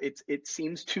people, it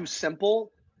seems too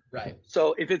simple. Right.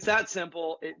 So if it's that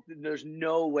simple, there's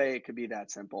no way it could be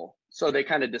that simple. So they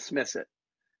kind of dismiss it.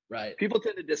 Right. People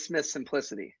tend to dismiss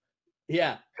simplicity.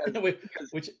 Yeah.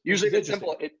 Which usually it's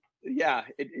simple. It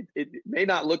may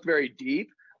not look very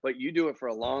deep, but you do it for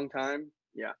a long time.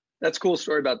 Yeah. That's a cool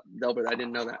story about Delbert. I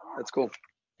didn't know that. That's cool.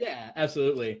 Yeah,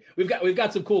 absolutely. We've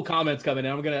got some cool comments coming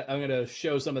in. I'm gonna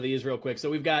show some of these real quick.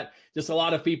 So we've got just a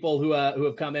lot of people who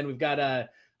have come in. We've got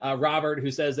Robert,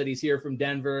 who says that he's here from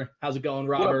Denver. How's it going,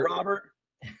 Robert? What up,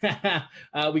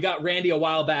 Robert? We got Randy a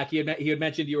while back. He had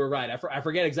mentioned you were right. I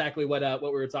forget exactly what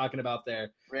we were talking about there.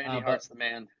 Randy Hart's the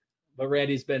man. But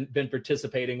Randy's been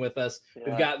participating with us. Yeah.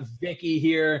 We've got Vicky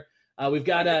here.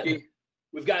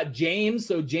 We've got James.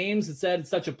 So James had said, it's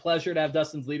such a pleasure to have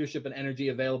Dustin's leadership and energy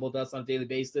available to us on a daily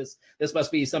basis. This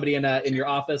must be somebody in your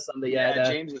office.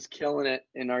 James is killing it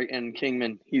in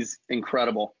Kingman. He's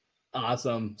incredible.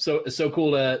 Awesome. So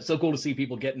cool to see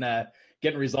people getting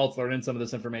results, learning some of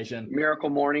this information. Miracle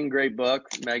Morning, great book.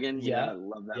 Megan. Yeah, I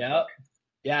love that book.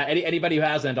 Yeah. Anybody who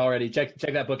hasn't already, check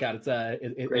that book out.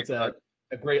 It's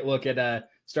a great look at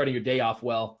starting your day off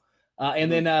well. And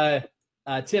then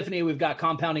Tiffany, we've got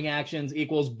compounding actions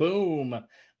equals boom,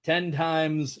 10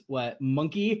 times what?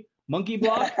 Monkey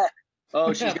block.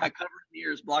 Oh, she's got covered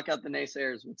ears. Block out the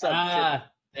naysayers. What's up?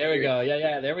 There we go.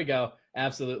 Yeah, there we go.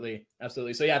 Absolutely.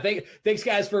 So yeah, thanks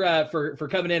guys for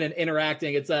coming in and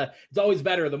interacting. It's always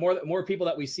better the more people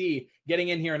that we see getting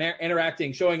in here and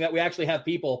interacting, showing that we actually have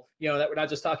people, that we're not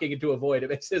just talking into a void. It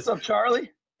makes this. What's up,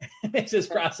 Charlie? It makes this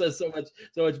process so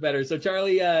much better. So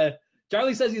Charlie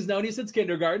says he's known you since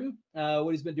kindergarten.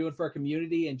 What he's been doing for our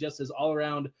community and just his all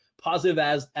around positive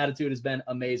attitude has been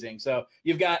amazing. So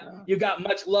you've got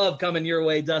much love coming your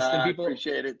way, Dustin. People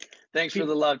appreciate it. Thanks for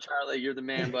the love, Charlie. You're the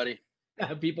man, buddy.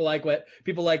 People like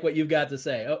what you've got to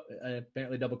say. Oh, I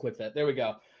apparently double clicked that. There we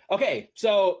go. Okay,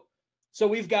 so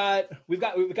we've got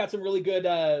some really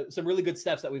good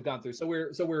steps that we've gone through. So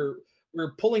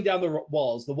we're pulling down the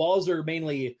walls. The walls are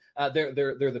mainly they're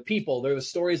the people. They're the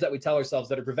stories that we tell ourselves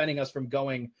that are preventing us from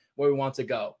going where we want to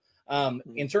go.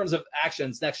 In terms of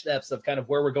actions, next steps of kind of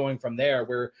where we're going from there,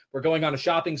 we're going on a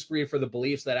shopping spree for the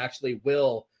beliefs that actually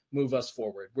will move us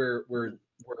forward. We're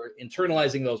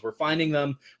internalizing those. We're finding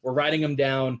them. We're writing them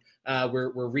down.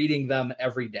 We're reading them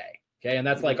every day. Okay, and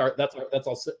that's like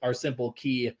our simple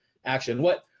key action.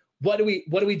 What do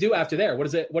we do after there? What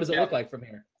does it look like from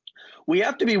here? We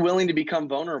have to be willing to become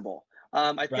vulnerable.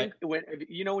 I think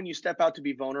when you step out to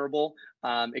be vulnerable,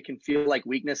 it can feel like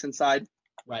weakness inside.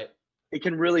 Right. It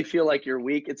can really feel like you're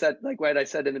weak. It's that, like what I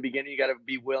said in the beginning, you got to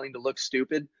be willing to look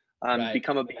stupid,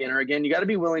 become a beginner again. You got to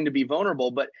be willing to be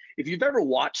vulnerable. But if you've ever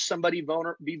watched somebody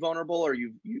be vulnerable, or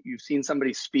you've seen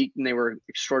somebody speak and they were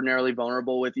extraordinarily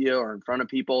vulnerable with you or in front of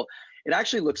people, it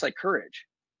actually looks like courage.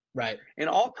 Right. And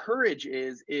all courage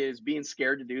is being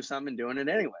scared to do something and doing it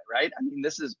anyway. Right. I mean,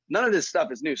 none of this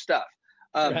stuff is new stuff.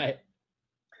 Right.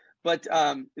 But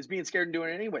it's being scared and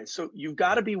doing it anyway. So you've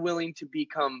got to be willing to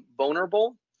become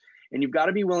vulnerable, and you've got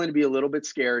to be willing to be a little bit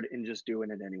scared and just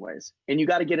doing it anyways. And you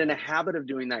got to get in a habit of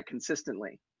doing that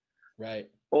consistently. Right.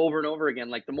 Over and over again.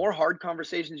 Like the more hard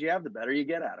conversations you have, the better you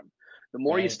get at them. The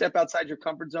more you step outside your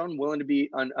comfort zone, willing to be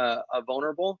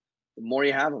vulnerable, the more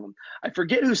you have of them. I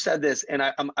forget who said this, and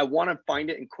I want to find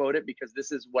it and quote it, because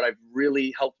this is what I've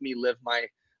really helped me live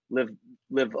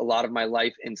a lot of my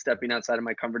life in stepping outside of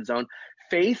my comfort zone.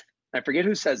 Faith, I forget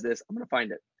who says this. I'm going to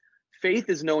find it. Faith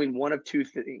is knowing one of two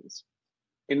things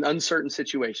in uncertain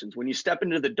situations. When you step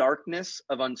into the darkness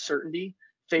of uncertainty,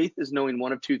 faith is knowing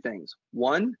one of two things.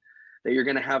 One, that you're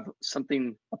going to have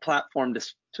a platform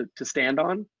to stand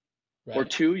on, or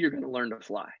two, you're going to learn to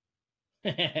fly.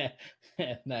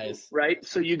 Nice. Right.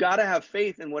 So you got to have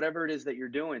faith in whatever it is that you're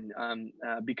doing,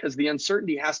 because the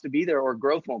uncertainty has to be there or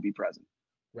growth won't be present.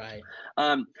 Right.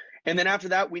 And then after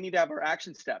that, we need to have our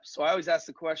action steps. So I always ask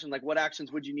the question, like, what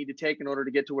actions would you need to take in order to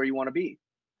get to where you want to be?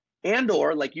 And,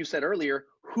 or like you said earlier,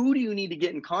 who do you need to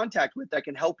get in contact with that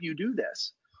can help you do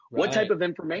this? Right. What type of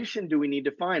information do we need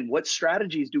to find? What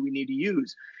strategies do we need to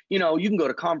use? You can go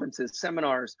to conferences,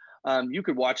 seminars. You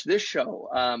could watch this show.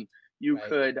 You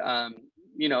could,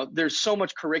 there's so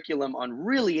much curriculum on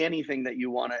really anything that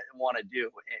you want to do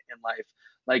in life.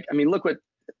 Like,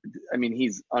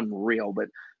 he's unreal, but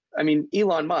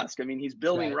Elon Musk, he's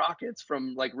building rockets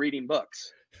from like reading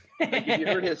books. Like if you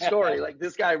heard his story, like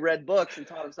this guy read books and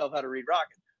taught himself how to read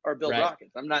rockets or build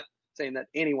rockets. I'm not saying that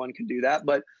anyone can do that,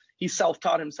 but he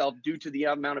self-taught himself due to the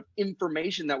amount of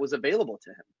information that was available to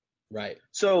him. Right.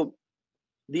 So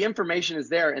the information is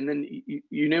there. And then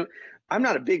you knew, I'm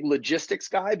not a big logistics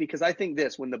guy because I think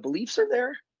this, when the beliefs are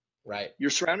there, right, you're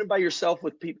surrounded by yourself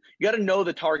with people. You got to know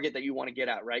the target that you want to get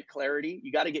at, right? Clarity.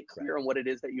 You got to get clear on what it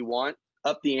is that you want,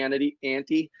 up the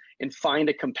ante, and find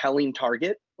a compelling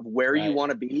target of where you want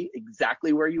to be,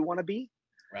 exactly where you want to be.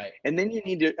 Right. And then you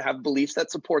need to have beliefs that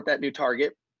support that new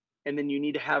target. And then you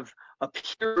need to have a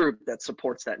peer group that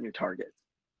supports that new target.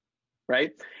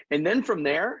 Right. And then from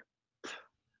there,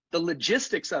 the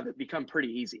logistics of it become pretty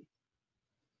easy.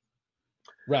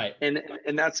 Right. And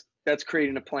that's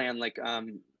creating a plan. Like,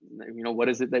 you know, what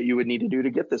is it that you would need to do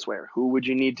to get this where? Who would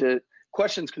you need to?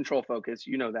 Questions control focus.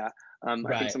 You know that.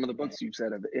 I think some of the books you've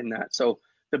said in that. So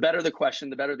the better the question,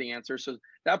 the better the answer. So at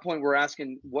that point, we're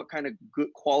asking what kind of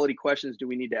good quality questions do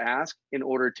we need to ask in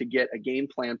order to get a game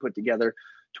plan put together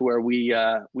to where we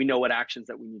know what actions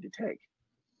that we need to take.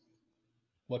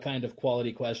 What kind of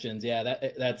quality questions? Yeah,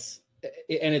 that's.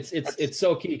 And it's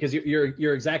so key because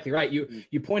you're exactly right.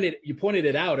 You pointed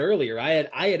it out earlier. I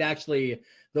had actually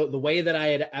the way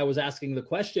that I was asking the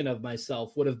question of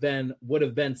myself would have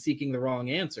been seeking the wrong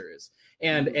answers.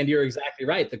 And you're exactly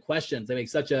right. The questions, they make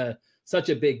such a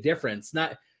big difference.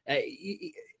 Not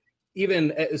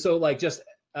even so, like just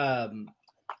one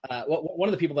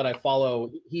of the people that I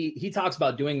follow, he talks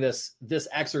about doing this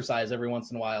exercise every once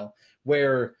in a while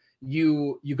where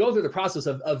you go through the process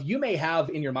of you may have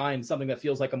in your mind something that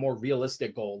feels like a more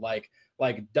realistic goal, like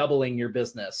doubling your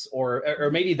business, or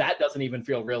maybe that doesn't even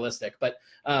feel realistic, but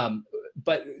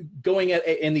going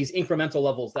in these incremental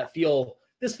levels that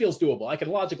this feels doable. I can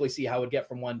logically see how it would get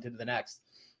from one to the next.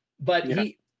 But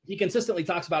he consistently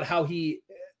talks about how he'll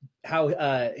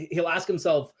ask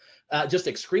himself just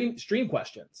extreme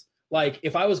questions. Like,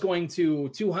 if I was going to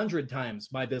 200 times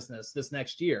my business this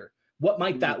next year, what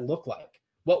might that look like?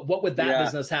 What would that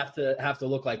business have to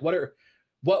look like? What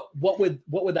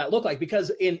would that look like?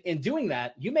 Because in doing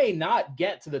that, you may not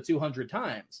get to the 200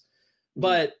 times,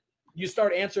 but you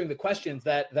start answering the questions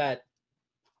that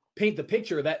paint the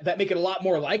picture that make it a lot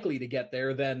more likely to get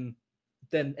there than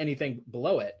anything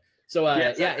below it. So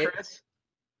Chris?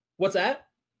 What's that?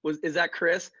 Is that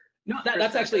Chris? No,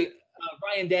 that's actually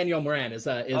Ryan Daniel Moran is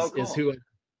who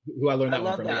I learned that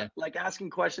one from. That. Like asking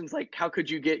questions like, how could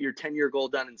you get your 10-year goal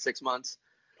done in 6 months?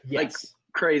 Yes. Like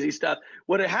crazy stuff.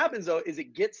 What happens though is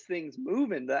it gets things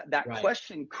moving. That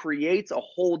question creates a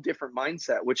whole different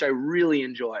mindset, which I really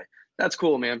enjoy. That's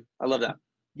cool, man. I love that.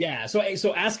 Yeah. So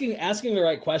asking the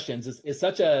right questions is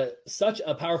such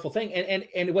a powerful thing.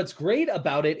 And what's great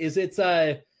about it is it's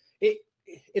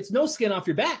no skin off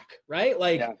your back, right?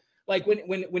 Like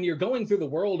when you're going through the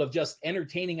world of just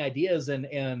entertaining ideas and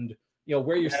you know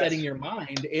where you're setting your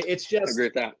mind, it's just, I agree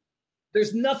with that.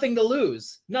 There's nothing to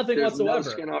lose, nothing whatsoever.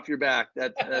 No skin off your back.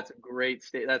 That's a great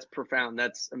state. That's profound.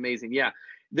 That's amazing. Yeah,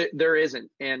 there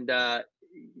isn't. And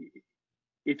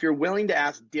if you're willing to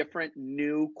ask different,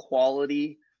 new,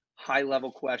 quality, high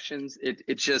level questions,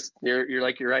 it's just you're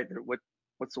right.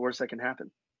 What's the worst that can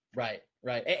happen? Right.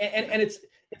 And it's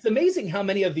amazing how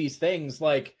many of these things,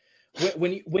 like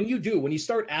when you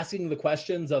start asking the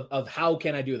questions of how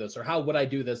can I do this, or how would I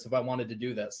do this if I wanted to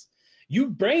do this, your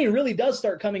brain really does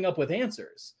start coming up with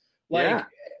answers. Like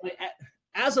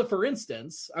as a, for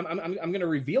instance, I'm going to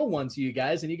reveal one to you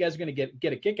guys, and you guys are going to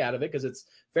get a kick out of it because it's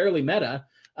fairly meta.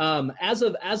 As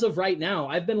of right now,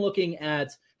 I've been looking at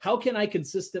how can I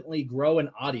consistently grow an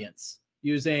audience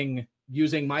using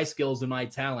my skills and my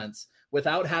talents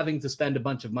without having to spend a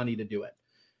bunch of money to do it.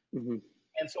 Mm-hmm.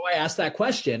 And so I asked that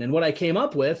question, and what I came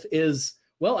up with is,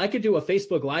 well, I could do a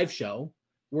Facebook Live show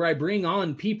where I bring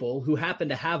on people who happen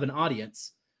to have an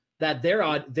audience that their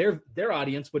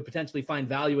audience would potentially find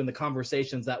value in the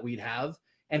conversations that we'd have,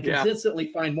 and consistently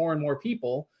find more and more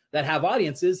people that have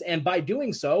audiences. And by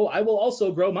doing so, I will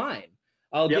also grow mine.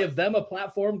 I'll give them a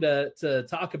platform to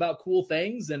talk about cool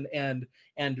things and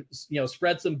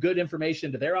spread some good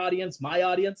information to their audience, my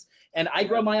audience, and I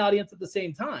grow my audience at the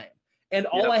same time. And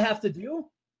all I have to do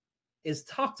is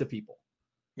talk to people.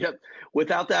 Yep.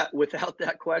 Without that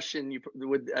question,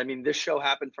 this show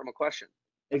happened from a question.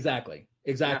 Exactly.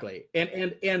 Yeah.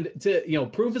 And to,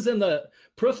 proof is in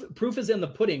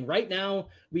the pudding. Right now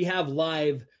we have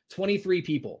live 23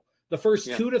 people. The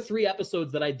first 2 to 3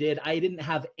 episodes that I did, I didn't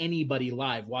have anybody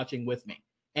live watching with me.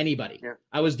 Anybody. Yeah.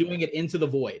 I was doing it into the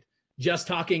void, just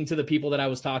talking to the people that I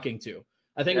was talking to.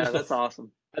 I think that's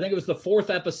awesome. I think it was the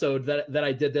 4th episode that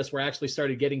I did this, where I actually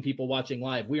started getting people watching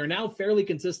live. We are now fairly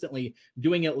consistently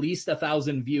doing at least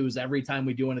 1,000 views every time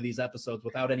we do one of these episodes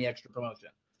without any extra promotion.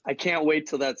 I can't wait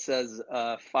till that says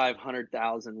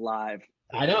 500,000 live.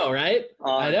 I know, right?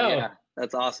 I know. Yeah,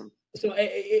 that's awesome. So,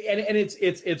 and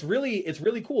it's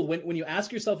really cool when you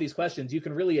ask yourself these questions, you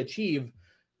can really achieve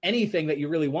anything that you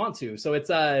really want to. So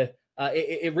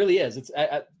it really is. It's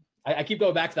I keep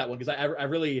going back to that one because I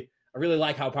really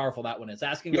like how powerful that one is.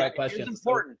 Asking the right questions. It's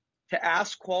important to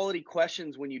ask quality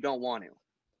questions when you don't want to.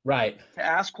 Right. To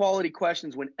ask quality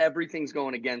questions when everything's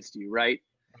going against you, right?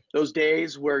 Those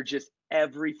days where just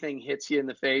everything hits you in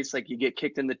the face, like you get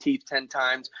kicked in the teeth 10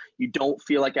 times, you don't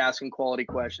feel like asking quality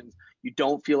questions, you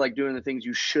don't feel like doing the things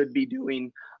you should be doing.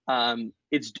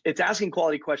 It's asking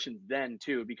quality questions then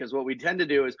too, because what we tend to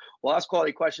do is we'll ask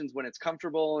quality questions when it's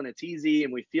comfortable and it's easy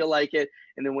and we feel like it.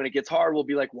 And then when it gets hard, we'll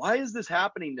be like, why is this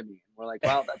happening to me? And we're like,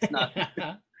 wow, that's not.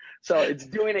 So it's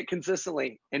doing it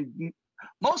consistently and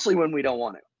mostly when we don't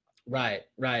want to.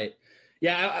 Right.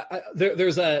 Yeah,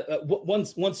 there's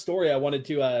one story I wanted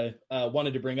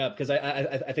to bring up, because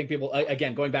I think people,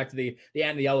 again, going back to the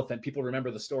ant and the elephant, people remember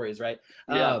the stories, right?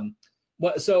 Yeah.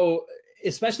 So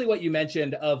especially what you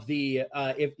mentioned of the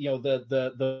if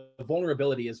the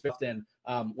vulnerability is often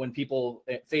when people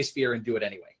face fear and do it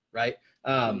anyway, right?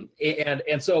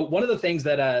 And so one of the things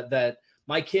that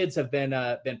my kids have been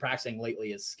practicing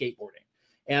lately is skateboarding,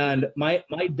 and my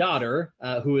daughter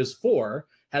who is 4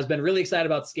 has been really excited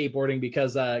about skateboarding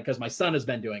because my son has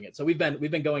been doing it. So we've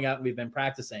been going out and we've been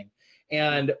practicing.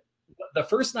 And the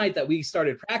first night that we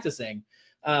started practicing,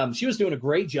 she was doing a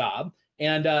great job.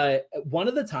 And one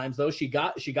of the times though, she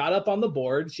got up on the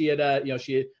board. She had I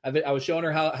was showing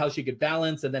her how she could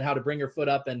balance and then how to bring her foot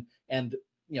up and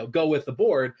go with the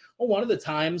board. Well, one of the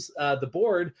times the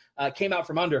board came out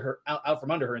from under her,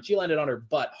 and she landed on her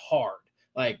butt hard.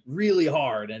 Like really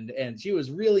hard, and she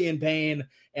was really in pain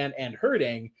and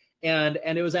hurting, and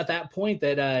it was at that point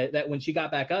that when she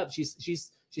got back up, she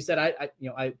said, I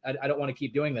don't want to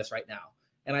keep doing this right now.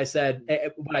 And I said,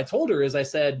 what I told her is, I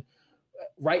said,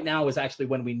 right now is actually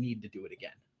when we need to do it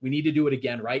again. We need to do it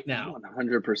again right now.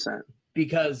 100%.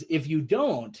 Because if you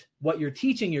don't, what you're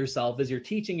teaching yourself is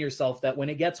that when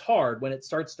it gets hard, when it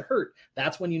starts to hurt,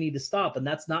 that's when you need to stop. And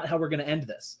that's not how we're going to end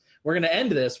this. We're going to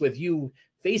end this with you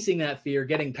facing that fear,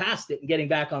 getting past it and getting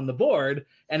back on the board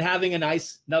and having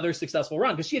another successful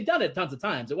run. Because she had done it tons of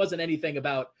times. It wasn't anything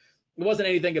about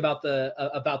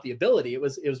the ability. It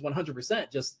was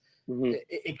 100% just,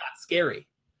 it got scary.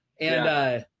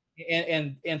 And,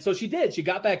 and so she did, she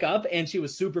got back up and she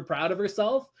was super proud of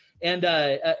herself. And,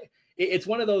 it's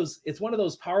one of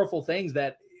those powerful things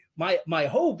that my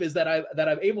hope is that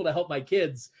I'm able to help my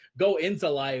kids go into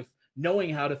life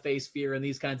knowing how to face fear and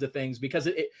these kinds of things, because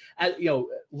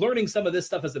learning some of this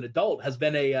stuff as an adult has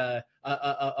been a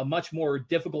much more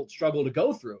difficult struggle to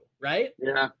go through. Right.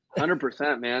 Yeah.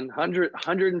 100%, man.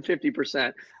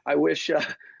 150%. I wish,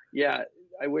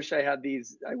 I wish I had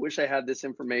this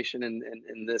information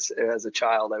in this as a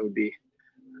child. I'd be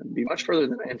much further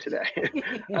than I am today.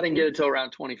 I didn't get it till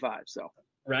around 25. So.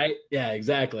 Right. Yeah,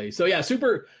 exactly. So yeah,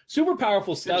 super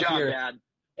powerful stuff. Good job, here. Dad.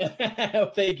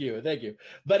 Thank you.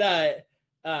 But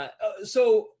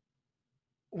so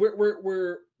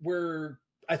we're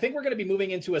I think we're going to be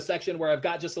moving into a section where I've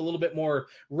got just a little bit more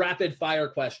rapid fire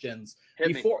questions.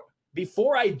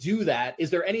 Before I do that, is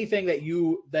there anything that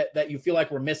you feel like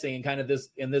we're missing in kind of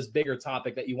this bigger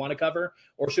topic that you want to cover,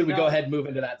 or should we go ahead and move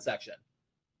into that section?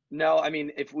 No, I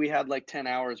mean, if we had like 10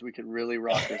 hours, we could really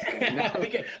rock this thing.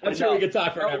 I'm sure we could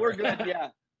talk forever. No, we're good. Yeah,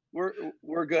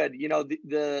 we're good.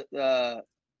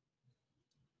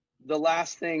 The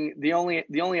last thing, the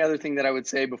only other thing that I would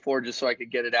say before, just so I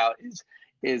could get it out,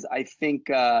 is I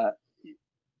think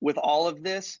with all of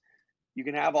this, you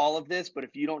can have all of this, but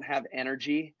if you don't have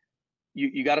energy,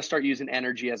 you got to start using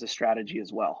energy as a strategy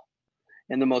as well.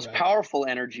 And the most powerful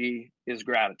energy is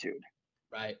gratitude.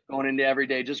 Right. Going into every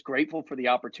day, just grateful for the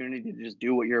opportunity to just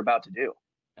do what you're about to do.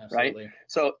 Absolutely. Right.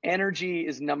 So energy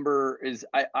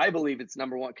I believe it's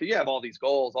number one, because you have all these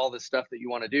goals, all this stuff that you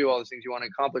want to do, all these things you want to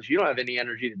accomplish. You don't have any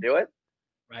energy to do it.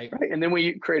 Right. And then when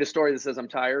you create a story that says I'm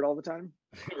tired all the time.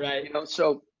 Right.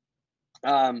 So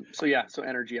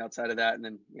energy outside of that, and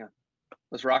then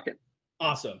let's rock it.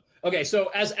 Awesome. Okay, so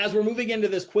as we're moving into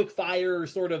this quick fire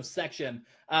sort of section,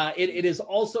 it is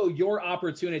also your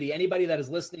opportunity. Anybody that is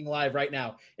listening live right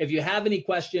now, if you have any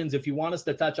questions, if you want us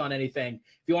to touch on anything,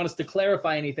 if you want us to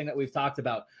clarify anything that we've talked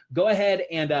about, go ahead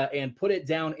and put it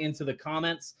down into the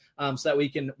comments so that we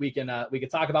can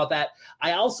talk about that.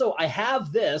 I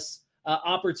have this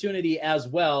opportunity as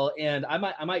well, and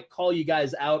I might call you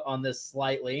guys out on this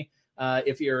slightly.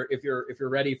 if you're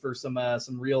ready for some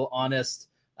real honest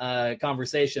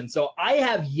conversation. So I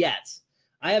have yet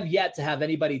to have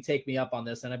anybody take me up on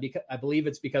this, and I believe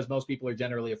it's because most people are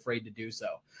generally afraid to do so.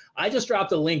 I just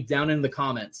dropped a link down in the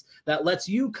comments that lets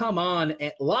you come on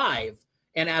live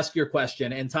and ask your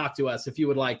question and talk to us if you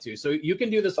would like to. So you can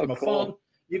do this from a phone.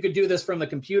 You could do this from the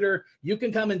computer. You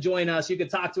can come and join us. You can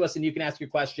talk to us and you can ask your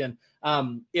question.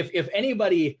 If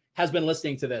anybody has been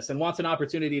listening to this and wants an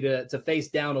opportunity to face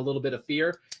down a little bit of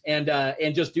fear and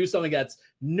just do something that's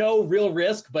no real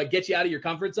risk, but get you out of your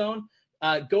comfort zone,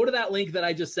 go to that link that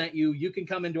I just sent you. You can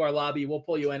come into our lobby. We'll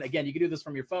pull you in. Again, you can do this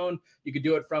from your phone. You could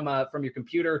do it from your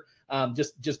computer.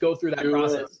 Just go through that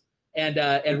process, and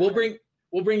we'll bring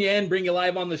you in, bring you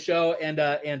live on the show,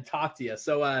 and talk to you.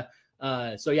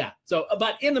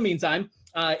 But in the meantime,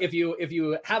 if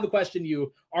you have a question,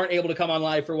 you aren't able to come on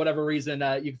live for whatever reason,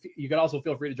 you can also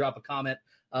feel free to drop a comment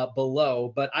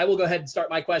below. But I will go ahead and start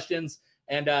my questions,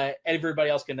 and everybody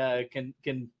else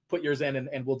can put yours in,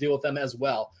 and we'll deal with them as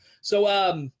well. So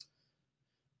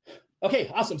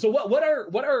okay, awesome. So what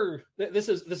are this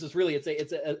is really it's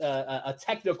a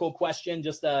technical question,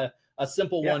 just a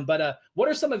simple one. But what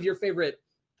are some of your favorite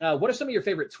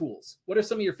tools? What are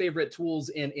some of your favorite tools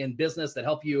in business that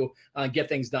help you get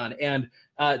things done? And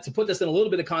to put this in a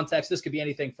little bit of context, this could be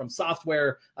anything from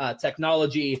software,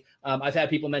 technology. I've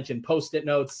had people mention Post-it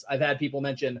notes. I've had people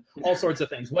mention all sorts of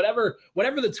things. Whatever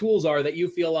the tools are that you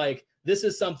feel like this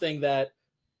is something that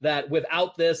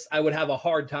without this, I would have a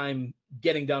hard time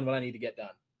getting done what I need to get done.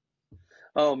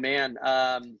 Oh man,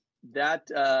 I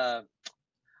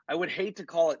would hate to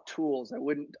call it tools. I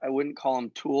wouldn't call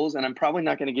them tools, and I'm probably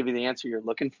not going to give you the answer you're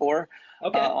looking for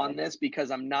on this,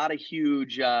 because I'm not a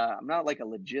huge, I'm not like a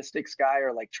logistics guy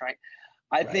or like trying.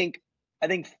 I think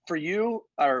for you,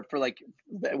 or for like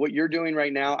what you're doing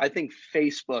right now, I think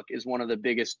Facebook is one of the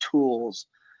biggest tools.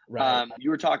 Right.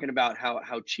 You were talking about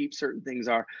how cheap certain things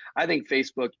are. I think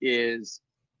Facebook is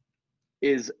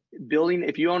building.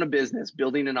 If you own a business,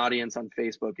 building an audience on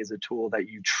Facebook is a tool that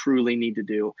you truly need to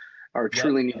do, or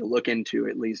truly need to look into.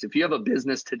 At least if you have a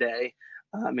business today,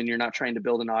 and you're not trying to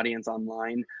build an audience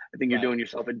online, I think you're doing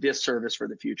yourself a disservice for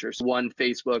the future. So one,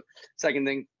 Facebook. Second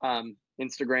thing,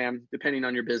 Instagram, depending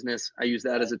on your business. I use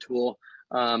that as a tool.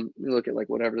 Let me look at like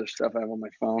whatever the stuff I have on my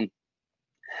phone.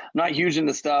 I'm not huge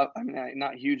into stuff. I mean, I'm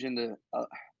not huge into,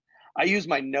 I use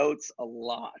my notes a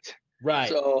lot. Right.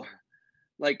 So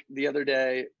like the other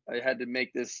day, I had to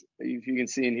make this, if you can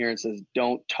see in here, it says,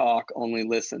 don't talk, only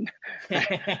listen.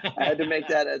 I had to make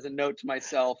that as a note to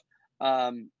myself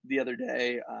the other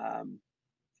day. Part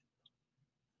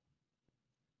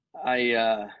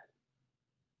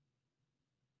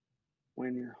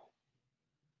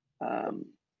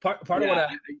of what I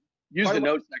use the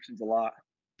note sections a lot.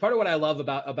 Part of what I love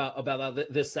about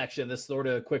this section, this sort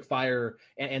of quick fire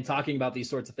and talking about these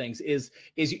sorts of things is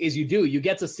you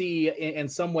get to see in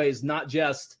some ways not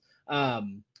just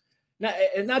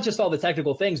not just all the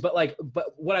technical things, but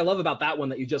what I love about that one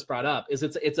that you just brought up is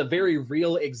it's a very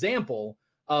real example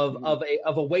of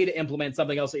a way to implement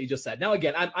something else that you just said. Now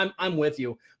again, I'm with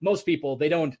you. Most people they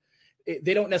don't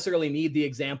necessarily need the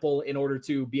example in order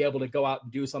to be able to go out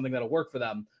and do something that'll work for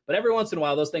them. But every once in a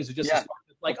while, those things are just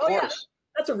like, oh yeah,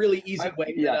 that's a really easy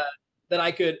way that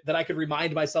I could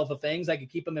remind myself of things. I could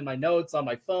keep them in my notes on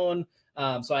my phone,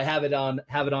 so I have it on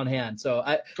hand. So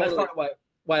that's part of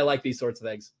why I like these sorts of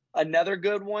things. Another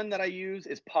good one that I use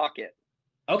is Pocket.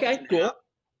 Okay, cool.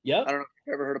 Yeah. I don't know if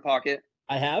you've ever heard of Pocket.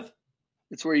 I have.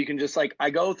 It's where you can just I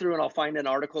go through and I'll find an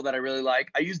article that I really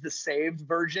like. I use the saved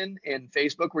version in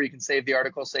Facebook where you can save the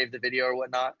article, save the video or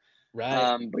whatnot.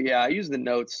 Right. But yeah, I use the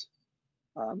notes.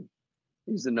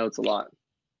 Use the notes a lot.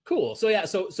 Cool. So yeah,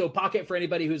 so Pocket, for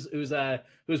anybody who's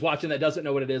watching that doesn't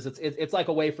know what it is, it's like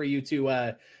a way for you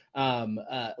to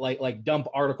like dump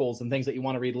articles and things that you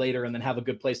want to read later, and then have a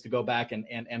good place to go back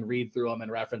and read through them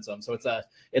and reference them. So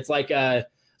it's like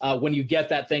when you get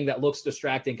that thing that looks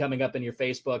distracting coming up in your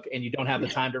Facebook and you don't have the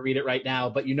time to read it right now,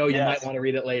 but you might want to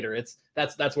read it later.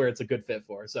 That's where it's a good fit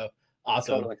for. So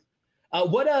awesome. Totally.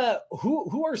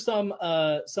 Who are some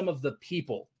of the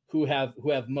people who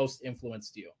have most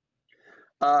influenced you?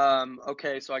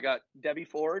 Okay, so I got Debbie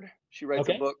Ford. She writes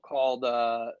a book called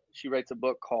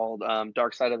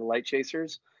Dark Side of the Light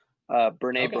Chasers.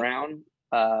 Brene Brown.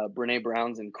 Brene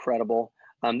Brown's incredible.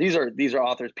 These are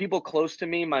authors. People close to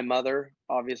me. My mother,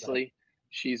 obviously,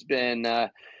 she's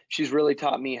really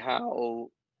taught me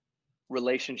how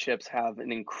relationships have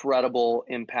an incredible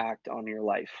impact on your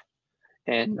life,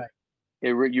 and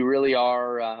you really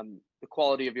are. The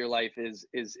quality of your life is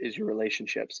your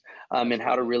relationships, and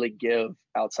how to really give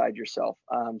outside yourself.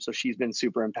 So she's been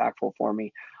super impactful for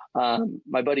me.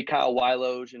 My buddy Kyle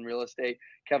Weiloge in real estate,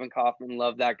 Kevin Kaufman,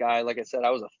 love that guy. Like I said,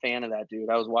 I was a fan of that dude.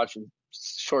 I was watching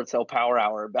Short Sale Power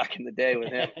Hour back in the day with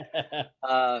him.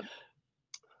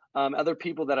 Other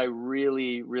people that I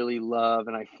really, really love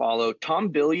and I follow,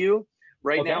 Tom Bilyeu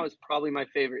right now is probably my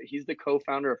favorite. He's the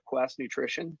co-founder of Quest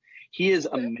Nutrition. He is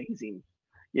amazing.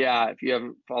 Yeah, if you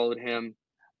haven't followed him.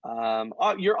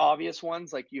 Your obvious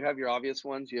ones, like you have your obvious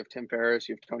ones. You have Tim Ferriss,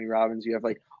 you have Tony Robbins, you have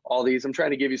like all these. I'm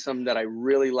trying to give you some that I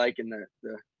really like in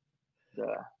the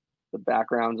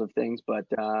backgrounds of things, but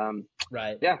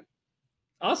right. Yeah.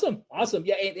 Awesome.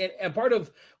 Yeah. And part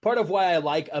of what I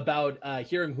like about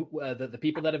hearing the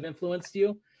people that have influenced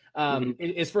you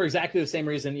is for exactly the same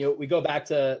reason. We go back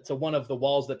to one of the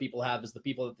walls that people have is the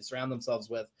people that they surround themselves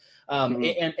with.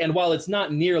 And while it's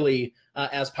not nearly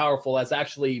as powerful as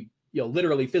actually,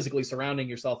 literally physically surrounding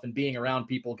yourself and being around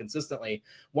people consistently,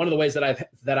 one of the ways that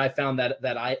I've found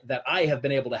that I have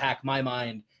been able to hack my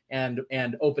mind and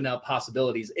open up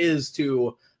possibilities is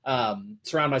to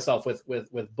surround myself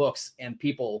with books and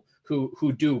people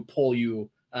who do pull you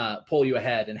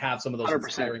ahead and have some of those 100%.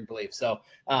 Inspiring beliefs. So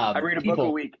I read a book a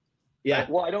week. Yeah.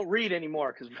 Well, I don't read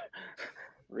anymore because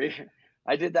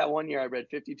I did that one year. I read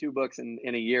 52 books in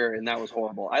a year, and that was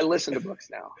horrible. I listen to books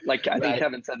now. Like I think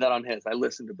Kevin said that on his. I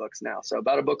listen to books now. So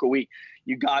about a book a week.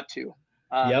 You got to.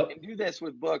 And do this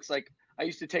with books. Like I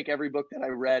used to take every book that I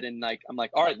read and like I'm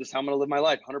like, all right, this is how I'm gonna live my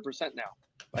life 100% now.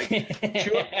 Like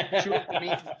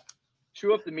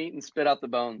chew up the meat and spit out the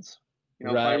bones.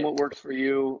 Find what works for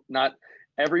you. Not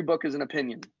every book is an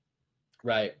opinion.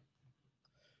 Right.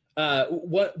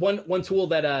 One tool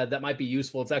that might be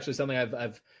useful. It's actually something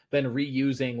I've been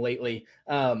reusing lately.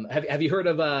 Have you heard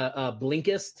of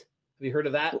Blinkist? Have you heard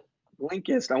of that?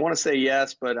 Blinkist. I want to say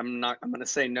yes, but I'm going to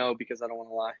say no because I don't want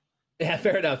to lie. Yeah,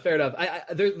 fair enough.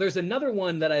 There's another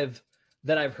one that I've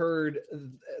heard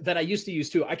that I used to use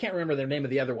too. I can't remember the name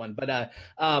of the other one, but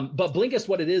Blinkist,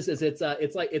 what it is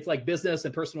it's like business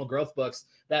and personal growth books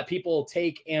that people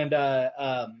take and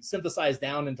synthesize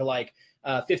down into like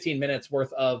 15 minutes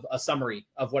worth of a summary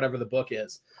of whatever the book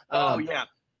is.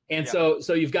 And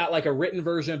so you've got like a written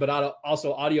version, but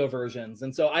also audio versions.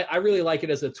 And so I really like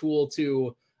it as a tool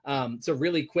to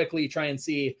really quickly try and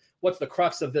see what's the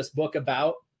crux of this book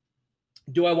about.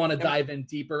 Do I want to dive in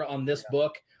deeper on this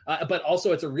book? But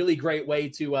also it's a really great way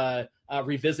to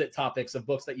revisit topics of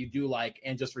books that you do like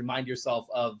and just remind yourself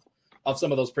of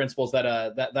some of those principles that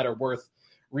are worth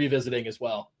revisiting as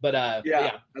well. But I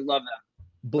love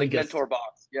that. Blinkist. Mentor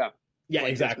box. Yeah, Blinkist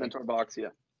exactly. Mentor box. Yeah.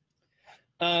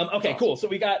 Okay, awesome. Cool. So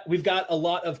we've got a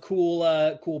lot of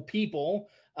cool people.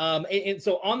 And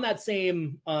so on that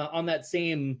same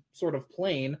sort of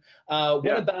plane,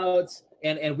 what about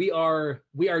and we are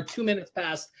 2 minutes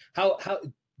past. How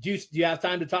do you have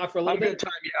time to talk for a little bit? Good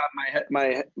time.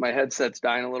 Yeah, my headset's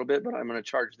dying a little bit, but I'm going to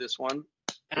charge this one.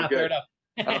 Fair enough.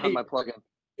 I don't have my plug-in.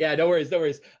 Yeah, no worries.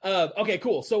 Okay,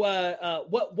 cool. So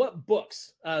what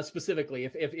books specifically,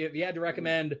 if you had to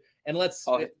recommend, and let's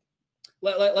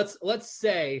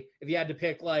say if you had to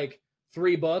pick like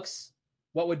 3 books,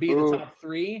 what would be the top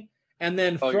 3? And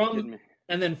then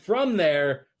from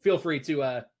there, feel free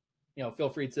to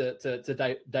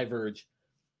diverge.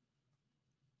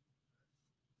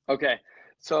 Okay.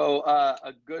 So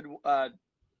a good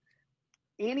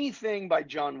anything by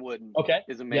John Wooden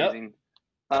is amazing.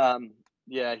 Yep.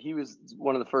 Yeah, he was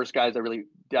one of the first guys I really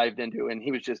dived into, and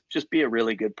he was just be a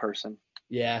really good person.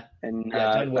 Yeah. And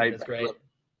John Wooden is great.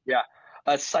 Yeah.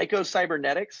 Psycho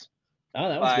Cybernetics. Oh,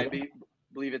 that was good. I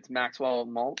believe it's Maxwell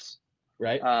Maltz.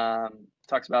 Right.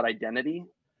 Talks about identity.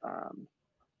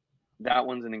 That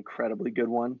one's an incredibly good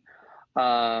one.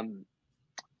 Gosh,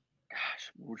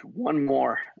 one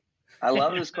more. I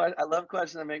love this question. I love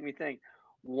questions that make me think.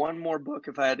 One more book,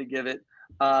 if I had to give it.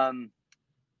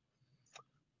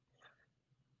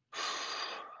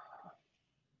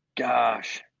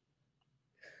 Gosh.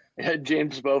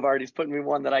 James Bovard, he's putting me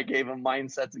one that I gave him.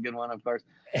 Mindset's a good one, of course.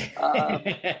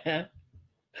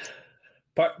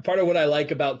 Part of what I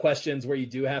like about questions where you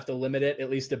do have to limit it at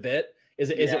least a bit is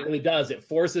it really does. It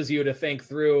forces you to think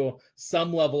through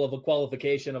some level of a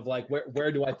qualification of like,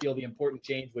 where do I feel the important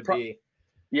change would be?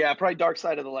 Yeah, probably Dark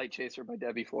Side of the Light Chaser by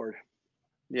Debbie Ford.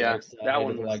 Yeah, that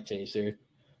one. Light Chaser.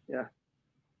 Yeah.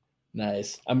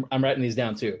 Nice. I'm writing these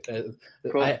down too.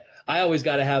 Cool. I always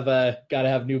gotta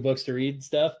have new books to read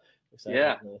stuff.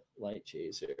 Yeah. Light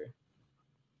Chaser.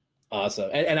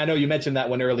 Awesome. And I know you mentioned that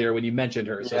one earlier when you mentioned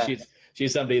her. So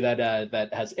she's somebody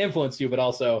that has influenced you, but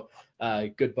also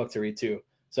good book to read too.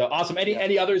 So awesome.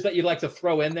 Any others that you'd like to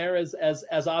throw in there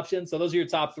as options? So those are your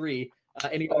top 3.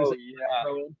 Any others that you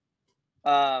throw in?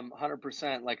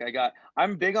 100%. Like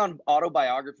I'm big on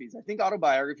autobiographies. I think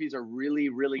autobiographies are really,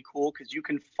 really cool because you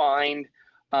can find,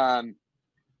 um,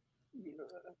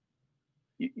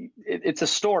 it's a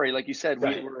story. Like you said,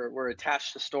 Right. we're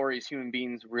attached to stories. Human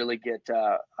beings really get,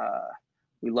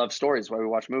 we love stories while we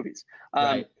watch movies.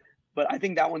 Right. But I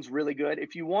think that one's really good.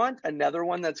 If you want another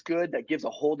one that's good, that gives a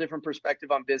whole different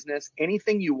perspective on business,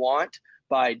 Anything You Want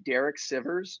by Derek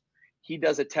Sivers. He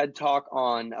does a TED talk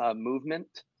on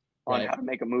movement, on how to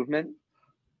make a movement.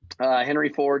 Henry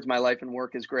Ford's My Life and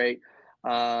Work is great.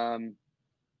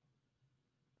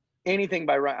 Anything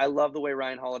by Ryan. I love the way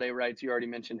Ryan Holiday writes. You already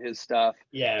mentioned his stuff.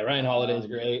 Yeah, Ryan Holiday is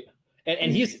great,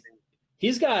 and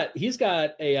he's got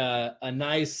a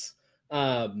nice.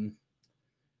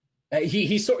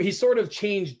 He sort of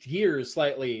changed gears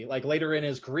slightly, like later in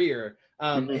his career.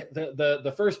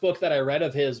 The first book that I read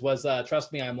of his was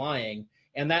Trust Me, I'm Lying,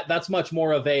 and that's much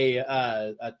more of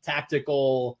a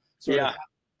tactical sort of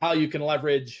how you can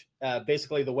leverage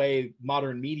basically the way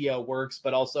modern media works,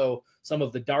 but also some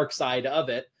of the dark side of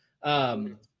it.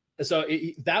 So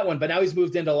that one, but now he's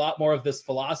moved into a lot more of this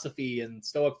philosophy and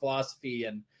Stoic philosophy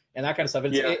and that kind of stuff.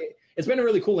 It's been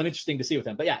really cool and interesting to see with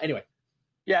him. But yeah, anyway.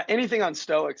 Yeah, anything on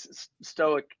Stoic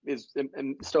is,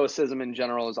 and Stoicism in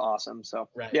general is awesome. So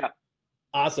yeah,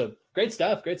 awesome, great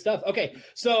stuff. Okay,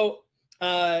 so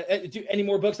any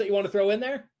more books that you want to throw in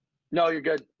there? No, you're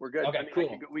good. We're good. Okay,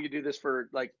 cool. We could do this for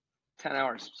like 10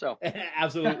 hours. So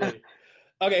absolutely.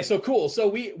 Okay, so cool. So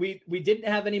we didn't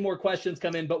have any more questions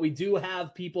come in, but we do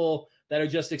have people that are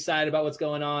just excited about what's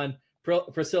going on.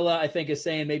 Priscilla, I think, is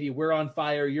saying maybe we're on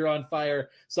fire, you're on fire,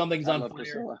 something's on fire.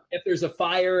 Priscilla. If there's a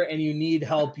fire and you need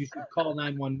help, you should call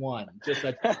 911. Just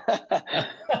like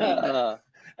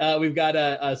we've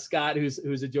got Scott who's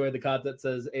enjoyed the content,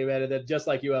 says amen. And then just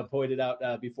like you have pointed out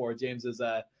before, James is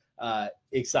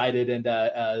excited and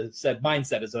said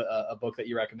Mindset is a book that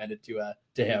you recommended to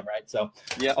him, right? So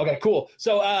yeah, okay, cool.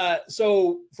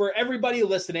 So for everybody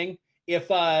listening,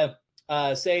 if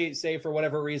say for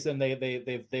whatever reason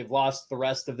they've lost the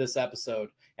rest of this episode,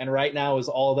 and right now is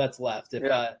all that's left.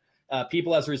 If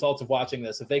people, as a result of watching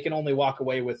this, if they can only walk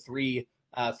away with three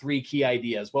key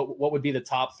ideas, what would be the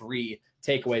top 3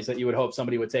 takeaways that you would hope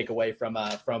somebody would take away from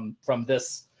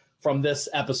this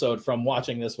episode, from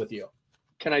watching this with you?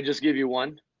 Can I just give you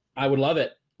one? I would love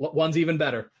it. One's even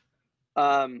better.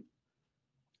 And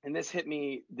this hit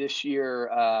me this year.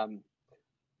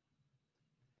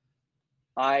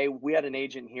 We had an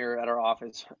agent here at our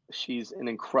office. She's an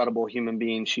incredible human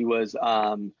being. She was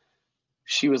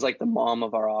like the mom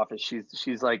of our office. She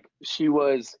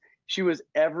was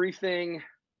everything.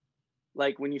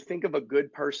 Like when you think of a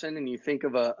good person and you think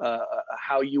of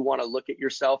how you want to look at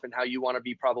yourself and how you want to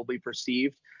be probably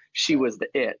perceived, she was the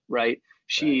it, right?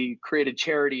 She created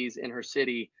charities in her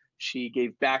city. She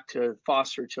gave back to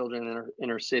foster children in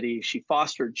her city. She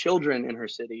fostered children in her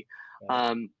city.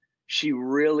 She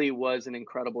really was an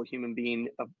incredible human being,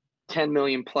 a 10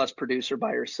 million plus producer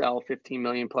by herself, 15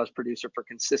 million plus producer for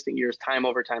consistent years, time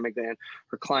over time again.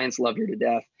 Her clients loved her to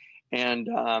death. And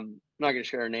I'm not going to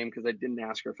share her name because I didn't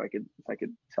ask her if I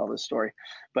could tell this story.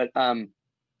 But her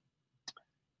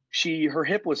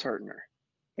hip was hurting her.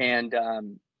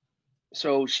 And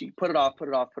so she put it off.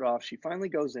 She finally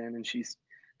goes in and she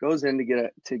goes in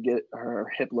to get her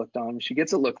hip looked on. She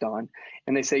gets it looked on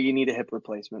and they say, you need a hip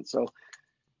replacement. So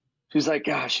she's like,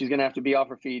 gosh, she's going to have to be off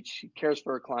her feet. She cares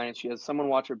for her clients. She has someone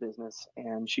watch her business,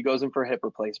 and she goes in for a hip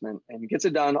replacement and gets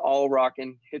it done, all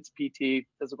rocking, hits PT,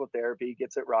 physical therapy,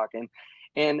 gets it rocking.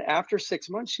 And after 6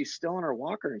 months, she's still on her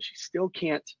walker and she's still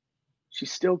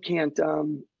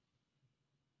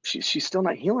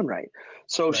not healing right.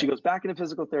 So she goes back into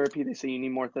physical therapy. They say, you need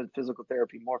more physical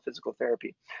therapy.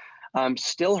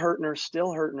 Still hurting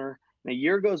her. And a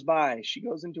year goes by, she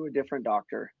goes into a different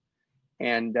doctor,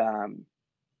 and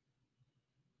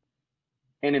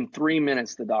in 3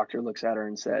 minutes, the doctor looks at her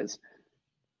and says,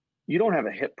 you don't have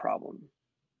a hip problem.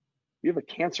 You have a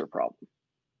cancer problem.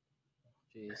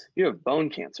 Jeez. You have bone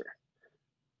cancer.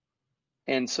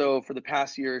 And so for the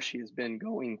past year, she's been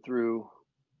going through,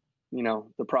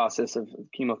 the process of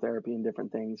chemotherapy and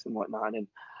different things and whatnot. And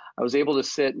I was able to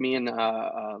sit, me and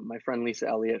my friend Lisa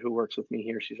Elliott, who works with me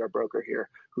here, she's our broker here,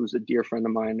 who's a dear friend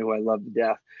of mine who I love to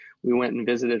death. We went and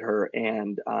visited her,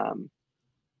 and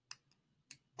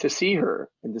to see her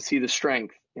and to see the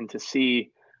strength and to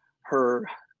see her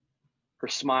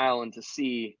smile and to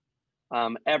see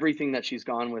everything that she's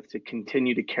gone with to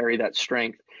continue to carry that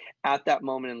strength at that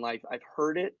moment in life. I've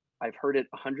heard it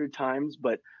 100 times,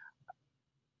 but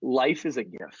life is a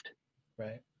gift.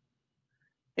 Right.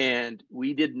 And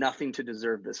we did nothing to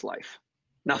deserve this life.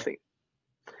 Nothing.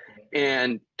 Right.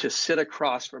 And to sit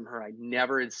across from her, I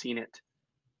never had seen it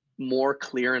more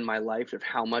clear in my life of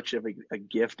how much of a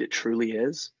gift it truly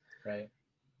is. Right.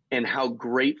 And how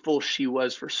grateful she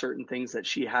was for certain things that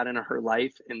she had in her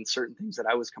life and certain things that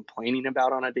I was complaining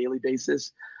about on a daily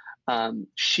basis.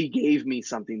 She gave me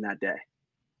something that day.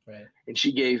 Right. And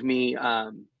she gave me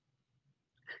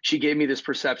this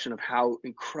perception of how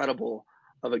incredible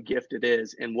of a gift it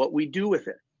is, and what we do with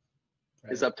it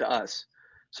is up to us.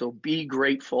 So be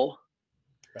grateful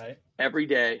every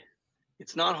day.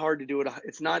 It's not hard to do it.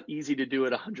 It's not easy to do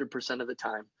it 100% of the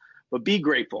time, but be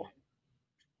grateful,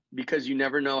 because you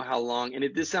never know how long. And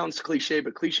this sounds cliche,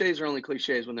 but cliches are only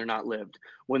cliches when they're not lived.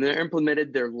 When they're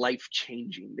implemented, they're life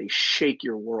changing. They shake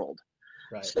your world.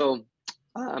 Right. So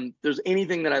there's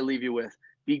anything that I leave you with,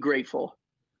 be grateful.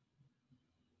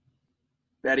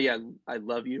 Betty, I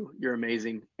love you. You're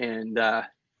amazing. And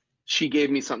she gave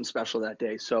me something special that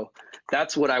day. So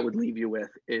that's what I would leave you with,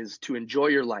 is to enjoy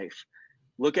your life.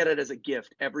 Look at it as a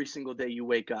gift every single day you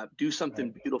wake up. Do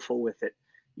something beautiful with it.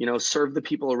 You know, serve the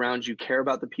people around you, care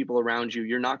about the people around you.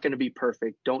 You're not going to be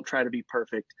perfect. Don't try to be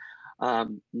perfect.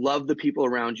 Love the people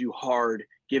around you hard.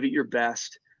 Give it your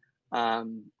best.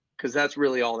 Because that's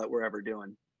really all that we're ever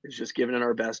doing, is just giving it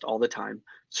our best all the time.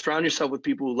 Surround yourself with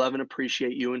people who love and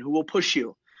appreciate you and who will push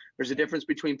you. There's a difference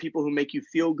between people who make you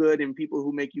feel good and people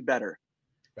who make you better.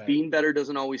 Right. Being better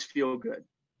doesn't always feel good.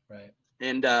 Right.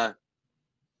 And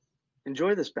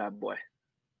enjoy this bad boy.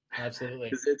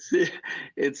 Absolutely.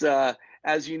 It's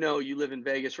as you know, you live in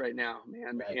Vegas right now,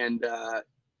 man, and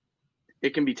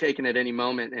it can be taken at any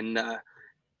moment. And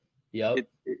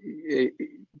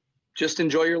just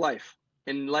enjoy your life.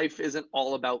 And life isn't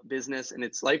all about business, and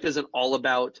life isn't all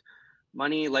about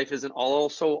money. Life isn't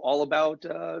also all about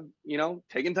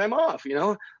taking time off.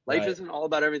 Life isn't all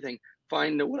about everything.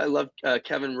 Find what I love.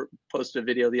 Kevin posted a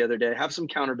video the other day. Have some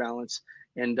counterbalance,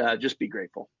 and just be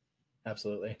grateful.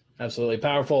 Absolutely.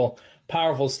 Powerful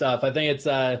stuff. I think it's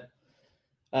a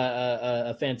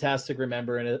fantastic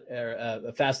remember, and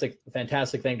a fantastic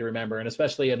thing to remember, and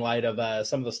especially in light of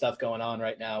some of the stuff going on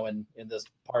right now and in this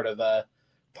part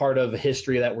of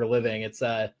history that we're living. It's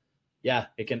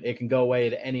it can go away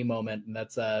at any moment, and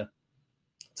that's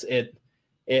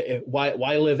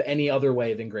why live any other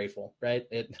way than grateful, right?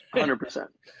 100%.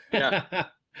 Yeah.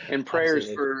 And prayers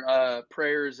Absolutely.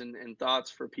 prayers and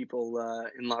thoughts for people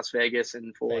in Las Vegas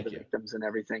and for the victims and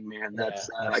everything, man. That's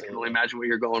I can only imagine what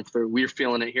you're going through. We're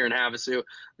feeling it here in Havasu.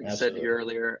 Like I said to you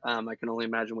earlier, I can only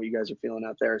imagine what you guys are feeling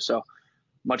out there. So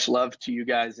much love to you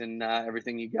guys and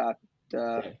everything you got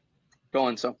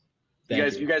going. So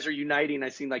you guys are uniting. I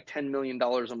seen like $10 million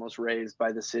almost raised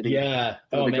by the city. Yeah.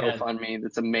 Oh man. GoFundMe.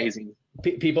 That's amazing.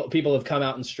 People have come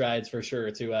out in strides for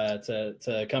sure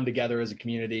to come together as a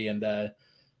community and to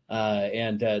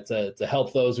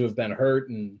help those who have been hurt.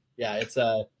 And it's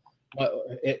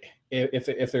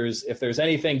if there's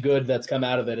anything good that's come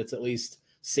out of it, it's at least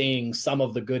seeing some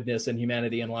of the goodness in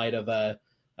humanity in light of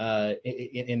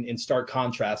in stark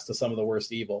contrast to some of the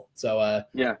worst evil. So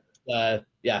there's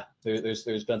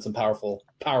been some powerful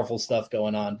stuff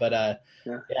going on. But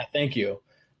thank you.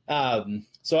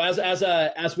 So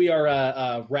as we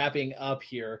are wrapping up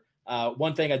here,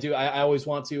 one thing I always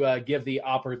want to give the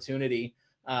opportunity.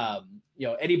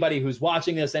 Anybody who's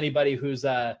watching this, anybody who's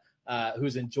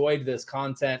enjoyed this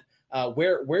content,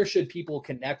 where should people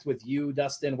connect with you,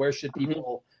 Dustin? Where should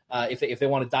people, if they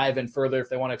want to dive in further, if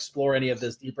they want to explore any of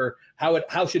this deeper,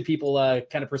 how should people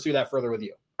kind of pursue that further with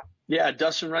you? Yeah,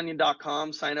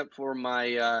 DustinRunyon.com. Sign up for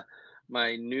my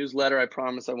my newsletter. I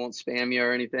promise I won't spam you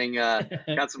or anything.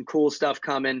 Got some cool stuff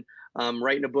coming.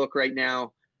 Writing a book right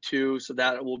now too, so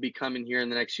that will be coming here in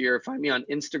the next year. Find me on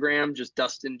Instagram, just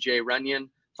Dustin J. Runyon.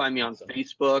 Find me on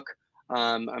Facebook.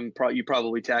 You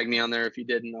probably tagged me on there. If you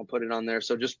didn't, I'll put it on there.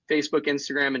 So just Facebook,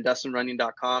 Instagram, and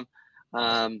DustinRunyon.com.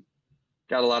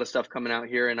 Got a lot of stuff coming out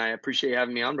here, and I appreciate you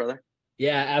having me on, brother.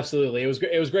 Yeah, absolutely. It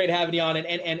was great having you on,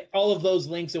 and all of those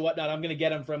links and whatnot, I'm going to get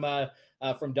them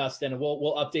from Dustin, and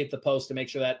we'll update the post to make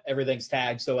sure that everything's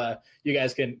tagged, so you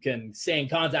guys can stay in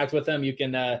contact with him. You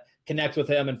can connect with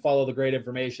him and follow the great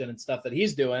information and stuff that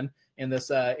he's doing in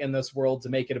this world to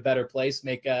make it a better place,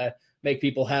 make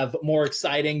people have more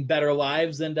exciting, better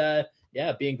lives, and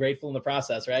being grateful in the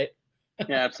process, right?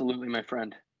 Yeah, absolutely, my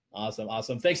friend.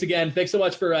 Awesome. Thanks again. Thanks so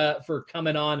much for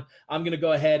coming on. I'm going to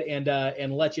go ahead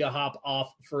and let you hop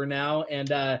off for now.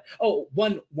 And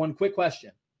one quick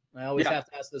question. I always have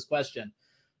to ask this question.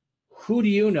 Who do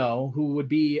you know who would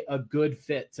be a good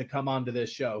fit to come onto this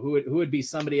show? Who would be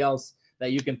somebody else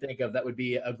that you can think of that would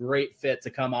be a great fit to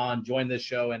come on, join this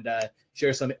show, and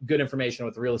share some good information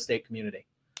with the real estate community?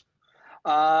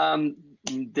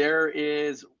 There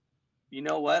is You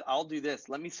know what? I'll do this.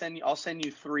 I'll send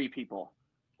you 3 people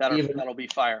that'll be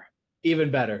fire.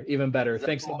 Even better.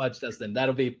 Thanks cool? So much, Dustin.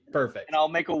 That'll be perfect. And I'll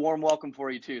make a warm welcome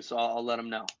for you too. So I'll let them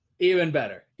know. Even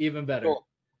better. Cool.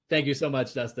 Thank you so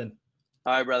much, Dustin.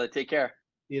 All right, brother. Take care.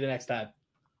 See you the next time.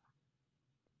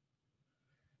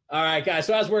 All right, guys.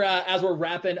 So as we're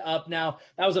wrapping up now,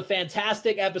 that was a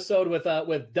fantastic episode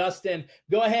with Dustin.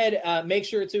 Go ahead, make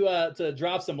sure to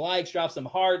drop some likes, drop some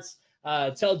hearts.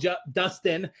 Tell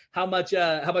Dustin how much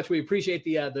we appreciate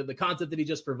the content that he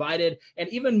just provided, and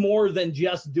even more than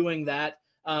just doing that.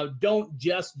 Don't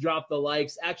just drop the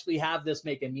likes. Actually, have this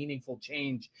make a meaningful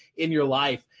change in your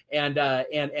life, and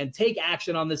take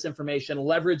action on this information.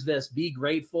 Leverage this. Be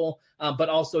grateful, but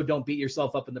also don't beat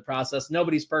yourself up in the process.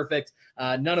 Nobody's perfect.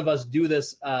 None of us do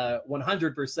this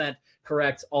 100%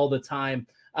 correct all the time.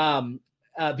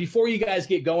 Before you guys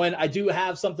get going, I do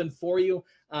have something for you.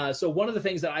 So one of the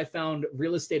things that I found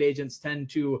real estate agents tend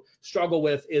to struggle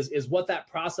with is what that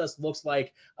process looks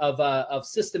like of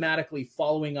systematically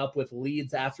following up with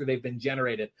leads after they've been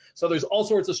generated. So there's all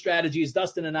sorts of strategies.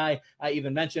 Dustin and I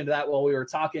even mentioned that while we were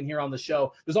talking here on the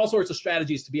show. There's all sorts of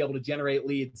strategies to be able to generate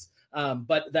leads.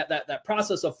 But that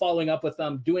process of following up with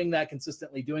them, doing that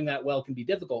consistently, doing that well can be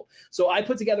difficult. So I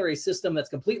put together a system that's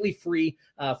completely free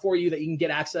for you that you can get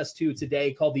access to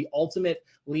today called the Ultimate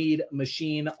Lead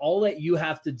Machine. All that you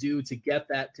have to do to get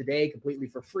that today completely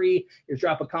for free is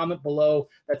drop a comment below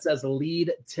that says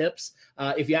lead tips.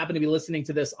 If you happen to be listening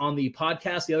to this on the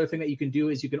podcast, the other thing that you can do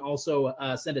is you can also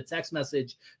send a text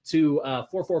message to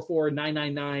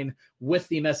 444-999 with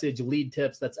the message lead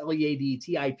tips. That's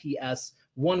LEADTIPS.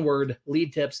 One word,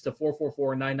 lead tips to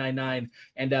 444-999,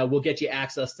 and we'll get you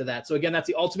access to that. So again, that's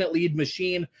the Ultimate Lead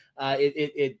Machine.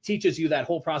 It teaches you that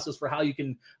whole process for how you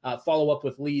can follow up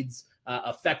with leads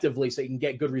effectively, so you can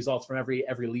get good results from every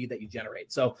lead that you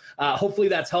generate. So hopefully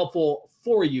that's helpful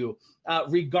for you.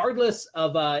 Regardless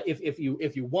of if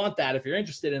you want that, if you're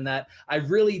interested in that, I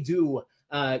really do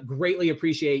greatly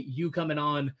appreciate you coming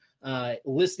on,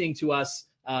 listening to us.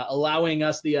 Allowing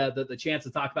us the chance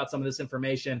to talk about some of this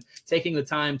information, taking the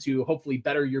time to hopefully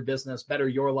better your business, better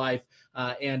your life,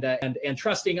 and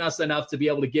trusting us enough to be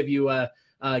able to give you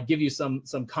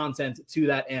some content to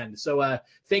that end. So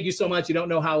thank you so much. You don't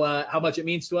know how much it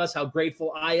means to us, how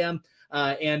grateful I am.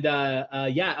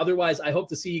 Otherwise, I hope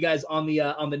to see you guys on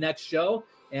the next show.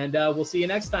 And we'll see you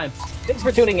next time. Thanks for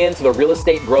tuning in to the Real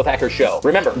Estate Growth Hacker Show.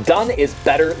 Remember, done is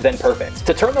better than perfect.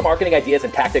 To turn the marketing ideas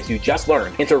and tactics you just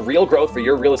learned into real growth for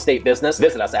your real estate business,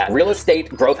 visit us at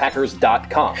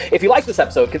realestategrowthhackers.com. If you like this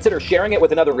episode, consider sharing it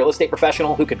with another real estate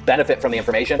professional who could benefit from the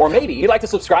information. Or maybe you'd like to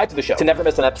subscribe to the show to never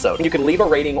miss an episode. You can leave a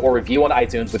rating or review on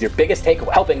iTunes with your biggest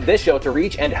takeaway, helping this show to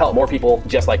reach and help more people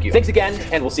just like you. Thanks again,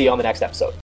 and we'll see you on the next episode.